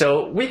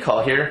 So we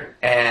call here,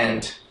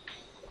 and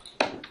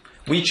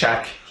we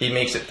check. He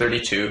makes it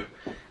 32,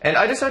 and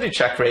I decided to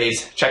check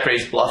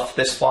raise bluff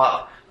this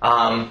flop.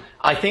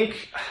 I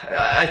think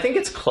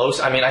it's close.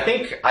 I mean, I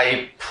think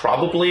I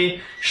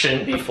probably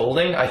shouldn't be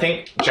folding. I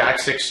think Jack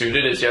 6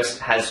 suited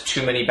has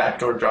too many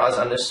backdoor draws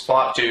on this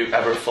flop to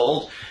ever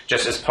fold,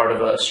 just as part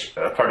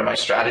of my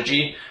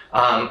strategy.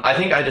 I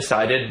think I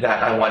decided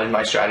that I wanted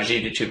my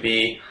strategy to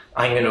be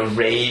I'm going to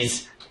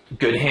raise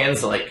good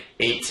hands like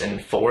 8s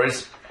and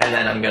 4s, and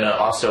then I'm going to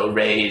also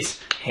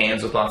raise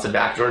hands with lots of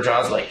backdoor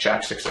draws like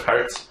Jack 6 of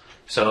hearts.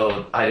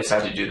 So I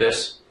decided to do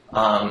this.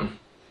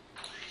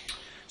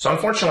 So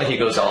unfortunately he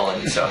goes all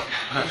in, so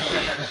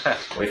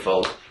we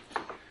fold.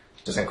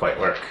 Doesn't quite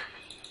work.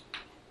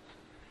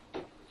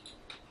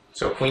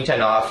 So queen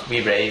 10 off,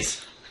 we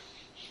raise.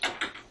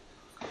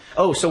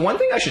 Oh, so one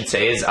thing I should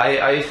say is,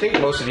 I think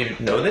most of you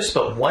know this,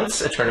 but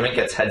once a tournament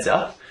gets heads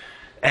up,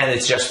 and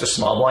it's just the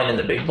small blind and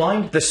the big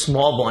blind, the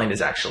small blind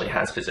actually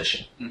has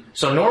position.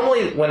 So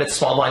normally when it's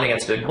small blind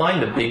against big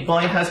blind, the big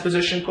blind has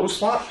position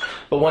post-flop,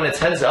 but when it's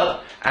heads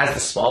up, as the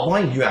small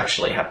blind, you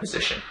actually have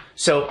position.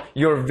 So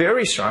you're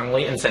very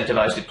strongly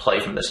incentivized to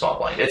play from the small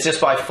blind. It's just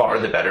by far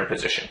the better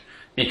position,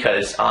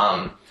 because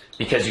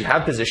you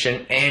have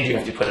position and you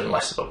have to put in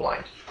less of a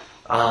blind.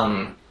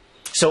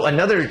 So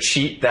another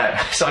cheat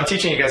so I'm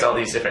teaching you guys all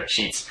these different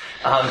cheats.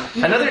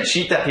 Another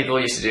cheat that people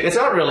used to do, it's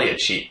not really a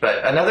cheat,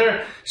 but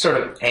another sort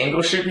of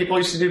angle shoot people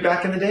used to do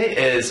back in the day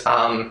is,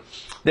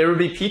 there would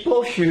be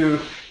people who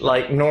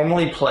like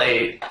normally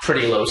play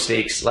pretty low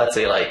stakes, let's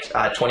say like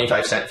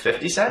 25 cent,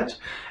 50 cent,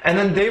 and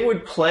then they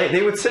would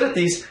sit at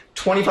these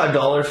 $25,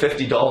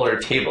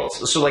 $50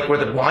 tables. So like where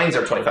the blinds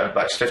are 25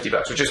 bucks, 50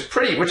 bucks, which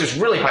is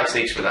really high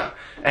stakes for them.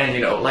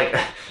 And like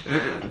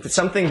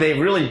something they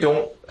really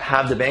don't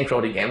have the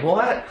bankroll to gamble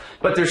at.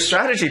 But their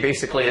strategy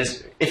basically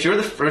is, if you're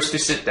the first to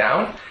sit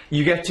down,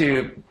 you get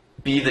to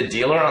be the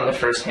dealer on the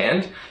first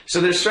hand.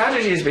 So their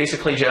strategy is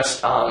basically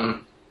just,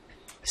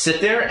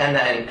 sit there and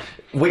then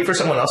wait for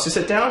someone else to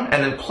sit down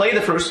and then play the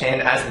first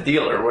hand as the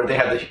dealer, where they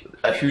have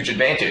a huge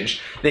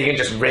advantage. They can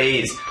just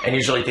raise, and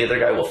usually the other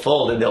guy will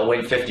fold and they'll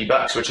win 50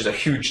 bucks, which is a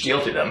huge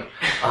deal to them.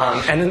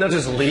 And then they'll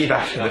just leave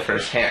after the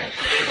first hand.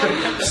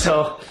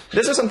 So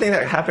this is something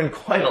that happened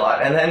quite a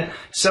lot. And then,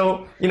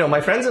 so,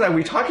 my friends and I,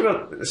 we talked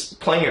about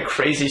playing a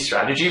crazy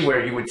strategy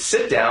where you would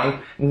sit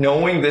down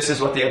knowing this is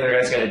what the other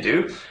guy's going to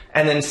do,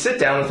 and then sit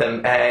down with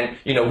him, and,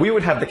 we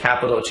would have the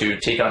capital to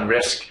take on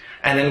risk.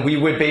 And then we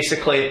would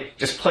basically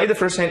just play the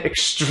first hand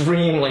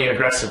extremely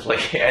aggressively,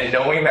 and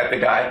knowing that the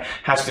guy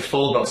has to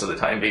fold most of the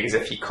time, because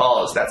if he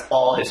calls, that's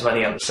all his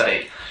money on the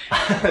site.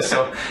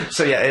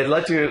 So yeah, it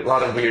led to a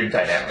lot of weird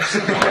dynamics.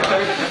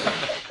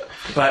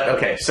 But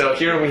okay, so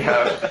here we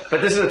have,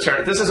 but this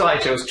is why I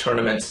chose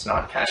tournaments,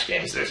 not cash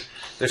games.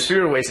 There's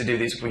fewer ways to do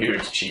these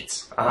weird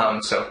cheats.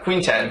 So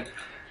queen 10,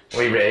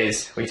 we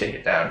raise, we take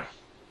it down.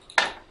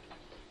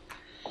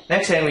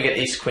 Next hand we get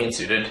ace queen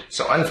suited,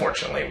 so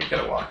unfortunately we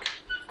get a walk.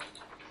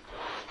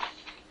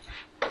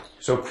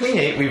 So queen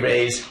 8, we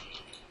raise,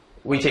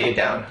 we take it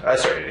down.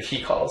 Sorry,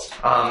 he calls.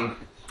 And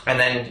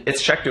then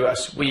it's check to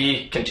us.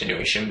 We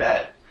continuation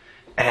bet.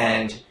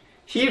 And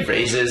he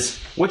raises,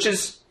 which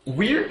is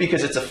weird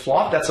because it's a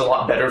flop that's a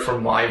lot better for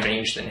my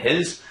range than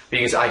his,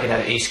 because I can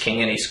have ace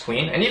king and ace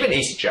queen, and even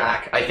ace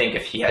jack. I think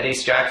if he had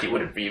ace jack, he would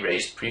have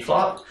re-raised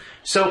pre-flop.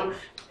 So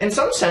in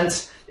some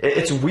sense,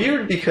 it's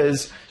weird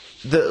because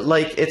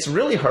it's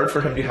really hard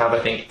for him to have,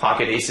 I think,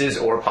 pocket aces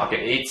or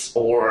pocket eights,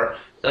 or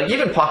like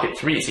even pocket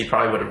threes, he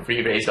probably would have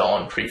re-raised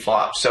all in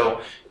pre-flop. So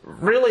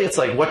really, it's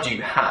like, what do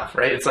you have,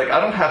 right? It's like, I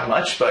don't have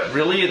much, but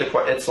really,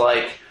 it's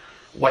like,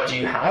 what do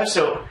you have?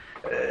 So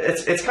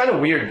it's kind of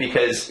weird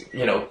because,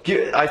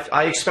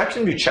 I expect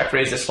him to check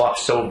raise this flop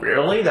so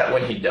rarely that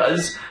when he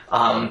does,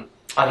 on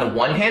the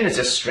one hand, it's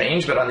just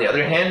strange, but on the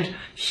other hand,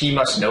 he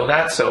must know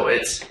that. So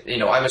it's,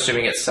 I'm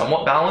assuming it's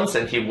somewhat balanced,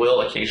 and he will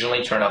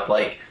occasionally turn up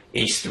like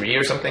ace 3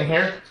 or something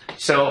here.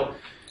 So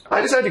I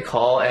decided to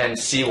call and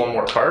see one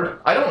more card.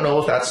 I don't know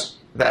if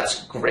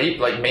that's great.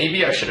 Like,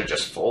 maybe I should have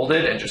just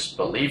folded and just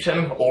believed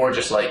him, or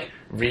just like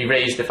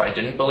re-raised if I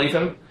didn't believe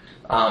him.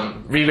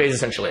 Re-raise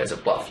essentially as a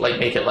bluff, like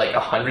make it like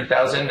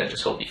 100,000 and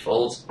just hope he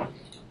folds.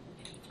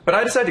 But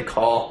I decided to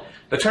call.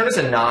 The turn is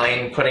a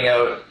 9, putting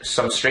out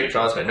some straight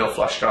draws but no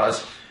flush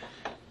draws.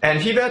 And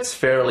he bets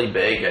fairly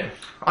big, and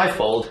I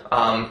fold.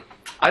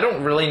 I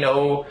don't really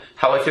know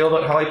how I feel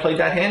about how I played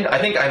that hand. I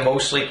think I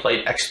mostly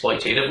played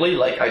exploitatively,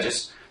 like I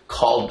just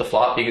called the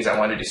flop because I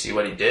wanted to see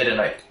what he did, and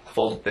I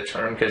folded the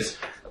turn because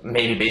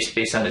maybe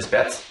based on his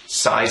bet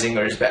sizing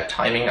or his bet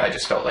timing, I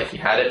just felt like he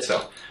had it.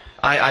 So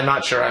I'm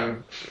not sure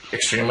I'm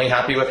extremely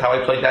happy with how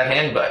I played that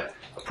hand, but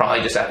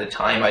probably just at the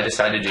time I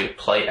decided to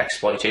play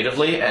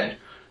exploitatively and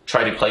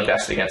try to play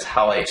best against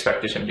how I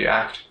expected him to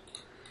act.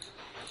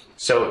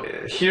 So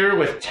here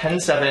with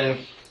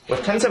 10-7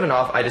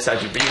 off, I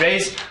decided to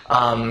re-raise.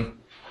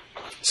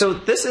 So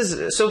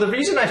the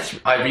reason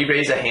I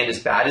re-raise a hand as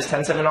bad as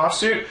 10-7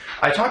 offsuit,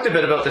 I talked a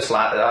bit about this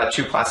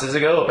 2 classes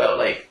ago about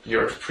like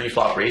your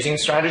pre-flop raising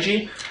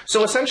strategy.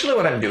 So essentially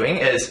what I'm doing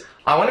is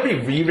I want to be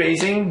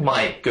re-raising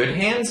my good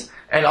hands,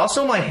 and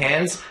also my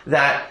hands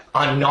that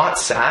I'm not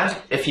sad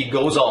if he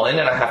goes all in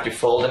and I have to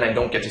fold and I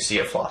don't get to see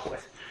a flop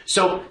with.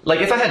 So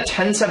like if I had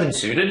 10-7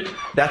 suited,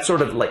 that's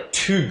sort of like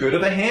too good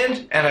of a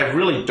hand, and I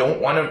really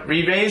don't want to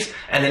re-raise,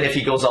 and then if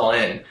he goes all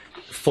in,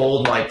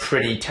 fold my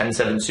pretty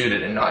 10-7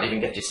 suited and not even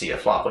get to see a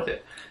flop with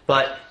it.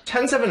 But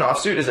 10-7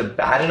 offsuit is a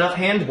bad enough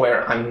hand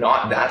where I'm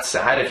not that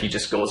sad if he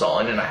just goes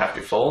on and I have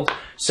to fold.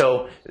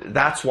 So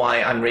that's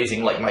why I'm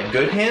raising like my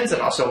good hands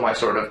and also my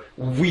sort of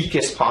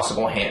weakest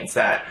possible hands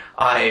that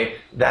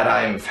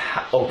I'm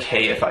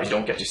okay if I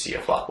don't get to see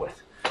a flop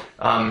with.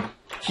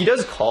 He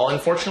does call,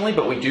 unfortunately,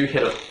 but we do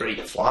hit a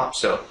great flop,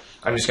 so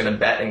I'm just going to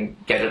bet and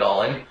get it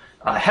all in.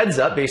 Heads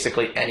up,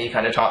 basically any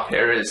kind of top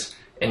pair is,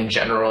 in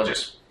general,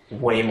 just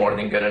way more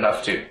than good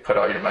enough to put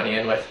all your money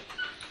in with.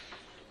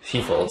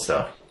 He folds,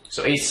 though.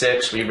 So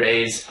ace-6, we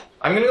raise.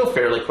 I'm going to go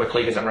fairly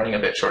quickly because I'm running a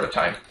bit short of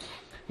time.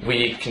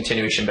 We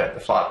continuation bet the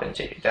flop and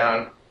take it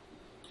down.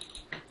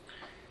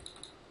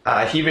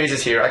 He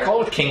raises here. I call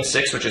with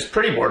king-6, which is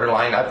pretty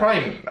borderline.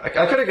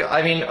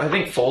 I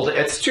think fold.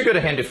 It's too good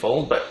a hand to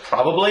fold, but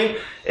probably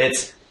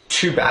it's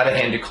too bad a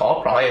hand to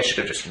call. Probably I should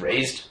have just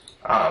raised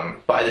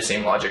by the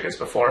same logic as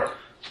before.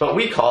 But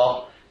we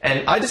call,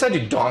 and I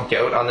decided to donk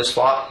out on this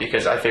flop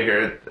because I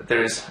figured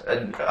there's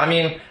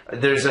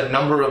a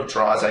number of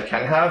draws I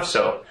can have.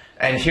 So,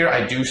 and here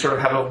I do sort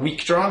of have a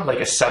weak draw. Like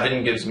a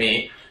 7 gives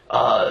me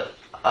a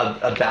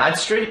bad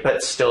straight,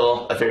 but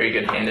still a very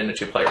good hand in a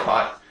 2-player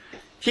pot.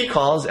 He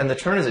calls, and the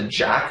turn is a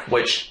jack,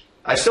 which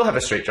I still have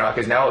a straight draw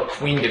because now a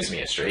queen gives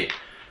me a straight.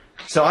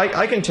 So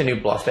I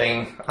continue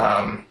bluffing.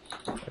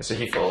 So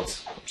he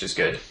folds, which is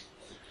good.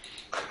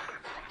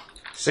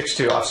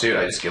 6-2 offsuit,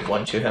 I just give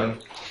 1 to him.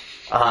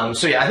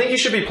 So yeah, I think you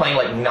should be playing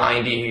like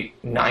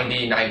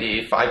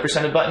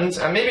 95% of buttons.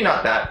 And maybe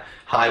not that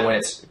high when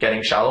it's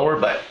getting shallower,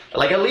 but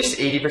like at least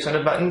 80%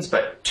 of buttons.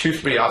 But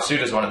 2-3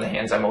 offsuit is one of the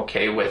hands I'm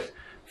okay with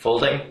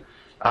folding.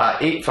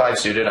 8-5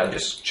 suited, I'm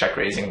just check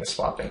raising this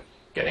flop and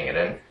getting it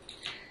in.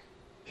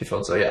 He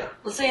folds, so yeah.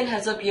 Let's say in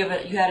heads up you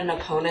had an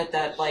opponent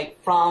that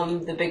like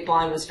from the big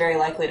blind was very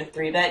likely to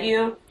 3-bet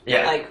you.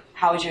 Yeah. Like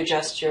how would you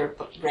adjust your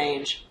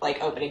range,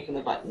 like opening from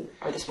the button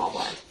or the small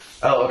blind?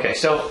 Oh, okay.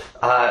 So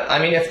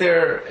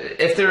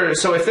if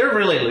they're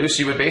really loose,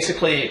 you would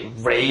basically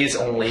raise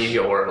only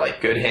your like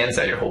good hands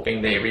that you're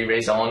hoping they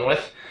re-raise on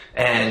with.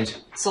 And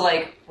so,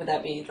 like, would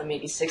that be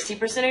maybe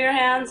 60% of your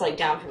hands, like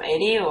down from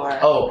 80, or?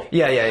 Oh,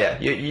 yeah.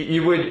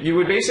 You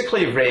would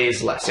basically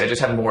raise less. Yeah,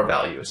 just have more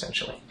value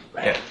essentially.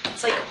 Right. Yeah.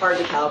 It's like hard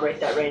to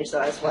calibrate that range though,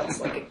 as what's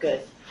like a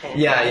good hand.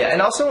 Yeah,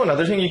 and also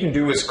another thing you can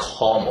do is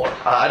call more.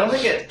 I don't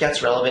think it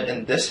gets relevant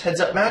in this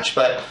heads-up match,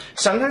 but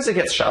sometimes it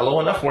gets shallow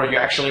enough where you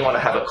actually want to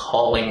have a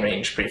calling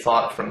range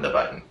pre-flop from the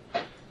button.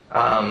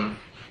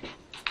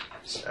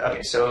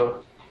 Okay,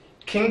 so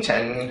King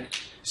 10.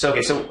 So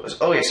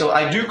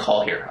I do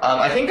call here.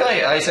 I think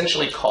I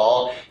essentially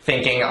call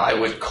thinking I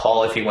would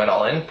call if he went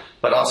all in,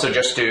 but also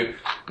just to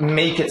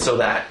make it so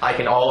that I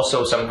can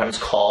also sometimes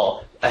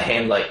call a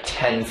hand like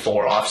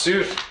 10-4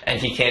 offsuit,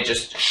 and he can't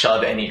just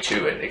shove any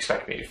 2 and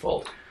expect me to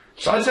fold.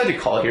 So I decided to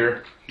call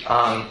here.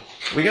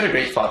 We got a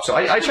great flop, so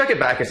I check it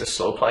back as a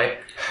slow play.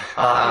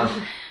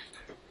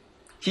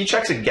 He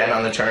checks again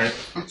on the turn,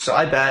 so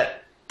I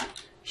bet.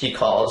 He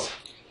calls.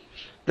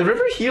 The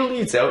river he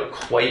leads out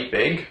quite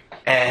big.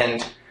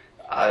 And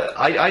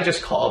I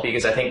just call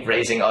because I think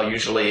raising I'll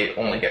usually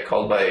only get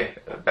called by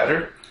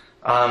better.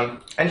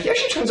 And he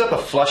actually turns up a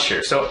flush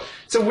here. So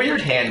it's a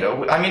weird hand.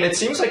 I mean, it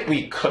seems like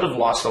we could have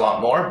lost a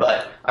lot more,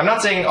 but I'm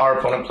not saying our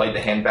opponent played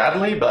the hand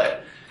badly,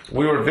 but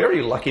we were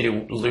very lucky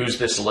to lose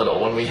this little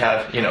when we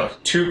have,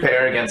 2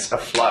 pair against a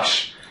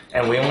flush,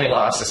 and we only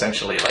lost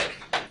essentially like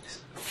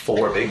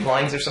 4 big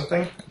blinds or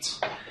something.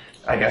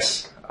 I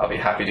guess I'll be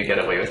happy to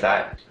get away with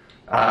that.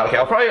 Okay,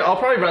 I'll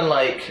probably run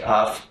like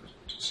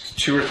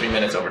 2 or 3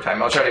 minutes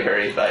overtime. I'll try to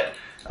hurry, but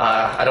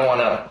I don't want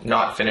to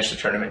not finish the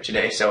tournament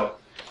today. So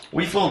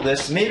we fold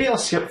this. Maybe I'll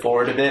skip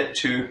forward a bit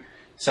to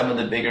some of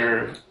the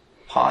bigger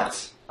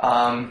pots.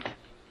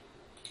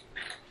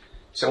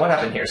 So what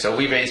happened here? So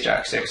we raise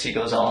Jack 6. He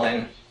goes all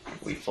in.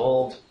 We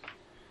fold.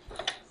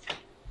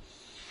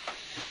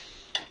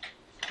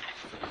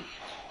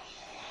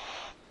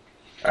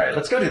 All right,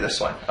 let's go to this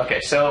one. Okay,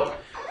 so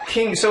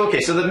King. So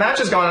the match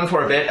has gone on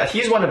for a bit.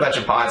 He's won a bunch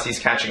of pots. He's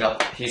catching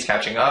up.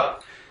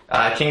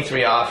 King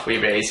 3 off, we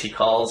raise, he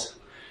calls.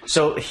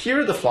 So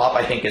here the flop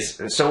I think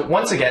is, so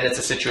once again it's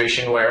a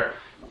situation where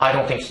I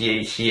don't think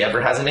he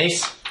ever has an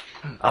ace.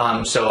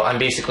 So I'm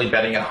basically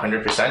betting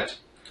 100%.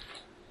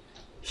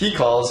 He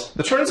calls,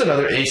 the turn's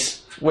another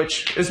ace,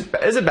 which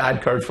is a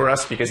bad card for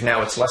us because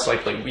now it's less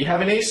likely we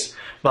have an ace.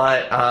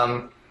 But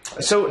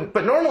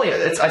normally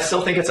I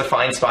still think it's a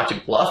fine spot to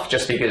bluff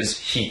just because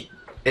he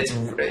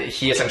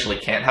essentially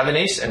can't have an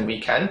ace and we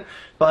can.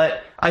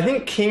 But I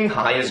think king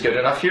high is good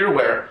enough here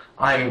where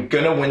I'm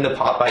going to win the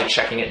pot by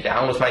checking it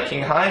down with my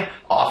king high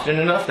often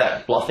enough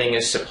that bluffing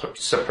is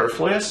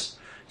superfluous.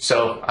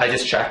 So I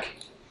just check.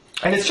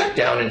 And it's checked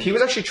down, and he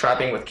was actually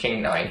trapping with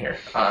king 9 here.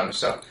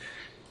 So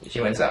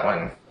he wins that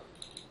one.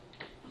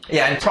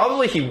 Yeah, and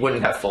probably he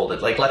wouldn't have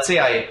folded. Like, let's say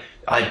I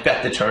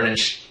bet the turn and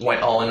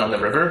went all in on the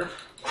river.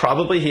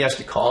 Probably he has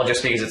to call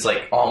just because it's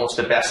like almost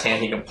the best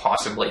hand he can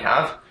possibly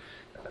have.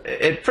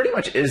 It pretty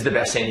much is the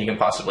best hand he can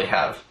possibly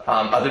have,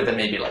 other than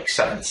maybe like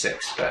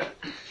 7-6, but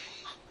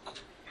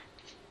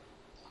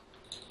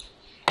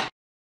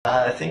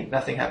I think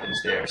nothing happens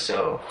there,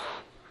 so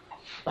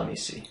let me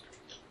see.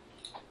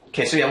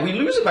 Okay, so yeah, we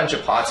lose a bunch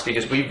of pots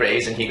because we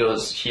raise and he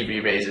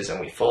re-raises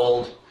and we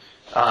fold.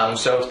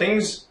 So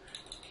things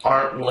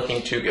aren't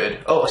looking too good.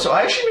 Oh, so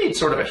I actually made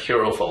sort of a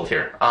hero fold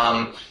here.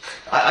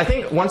 I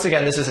think, once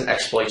again, this is an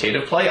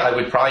exploitative play. I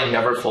would probably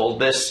never fold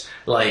this,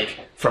 like,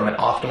 from an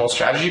optimal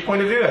strategy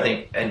point of view. I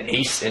think an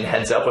ace in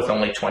heads up with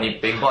only 20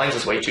 big blinds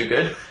is way too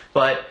good.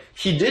 But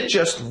he did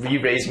just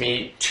re-raise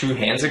me 2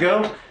 hands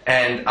ago,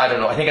 and I don't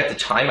know, I think at the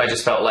time I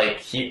just felt like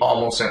he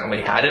almost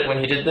certainly had it when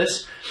he did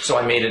this, so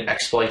I made an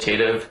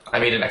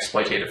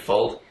exploitative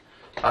fold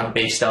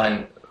based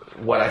on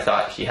what I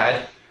thought he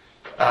had.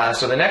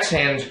 So the next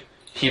hand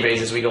he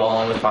raises, we go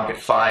all in with pocket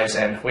 5s,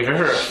 and we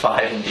river a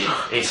 5 indeed,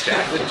 ace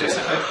jack, which is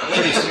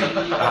pretty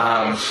sweet.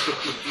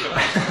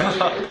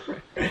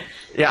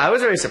 Yeah, I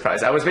was very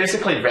surprised. I was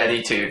basically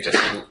ready to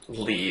just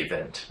leave,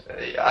 and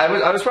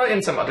I was probably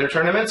in some other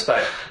tournaments,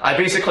 but I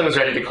basically was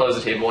ready to close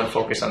the table and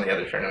focus on the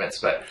other tournaments,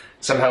 but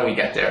somehow we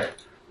get there.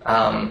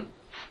 And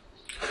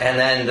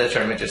then the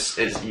tournament just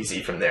is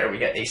easy from there. We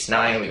get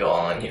ace-9, we go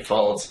all in, he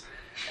folds,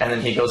 and then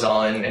he goes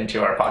all in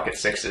into our pocket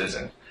 6s,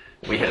 and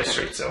we hit a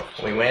straight, so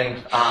we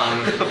win.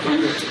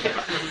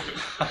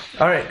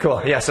 All right,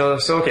 cool. Yeah, so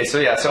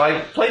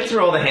I played through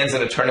all the hands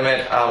in a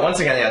tournament. Once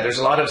again, yeah, there's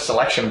a lot of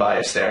selection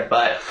bias there,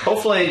 but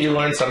hopefully you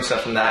learned some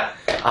stuff from that.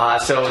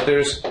 So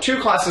there's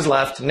 2 classes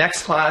left.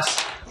 Next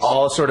class,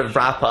 I'll sort of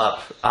wrap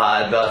up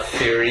the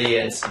theory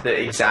and the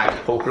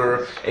exact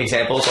poker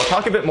examples. I'll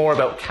talk a bit more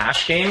about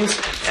cash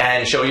games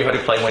and show you how to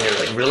play when you're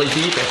like really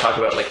deep, and talk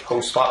about like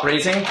post-flop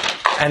raising.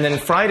 And then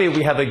Friday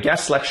we have a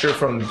guest lecture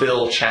from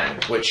Bill Chen,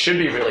 which should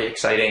be really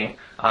exciting.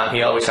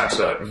 He always talks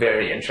about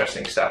very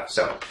interesting stuff.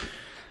 So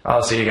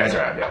I'll see you guys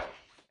around, yeah.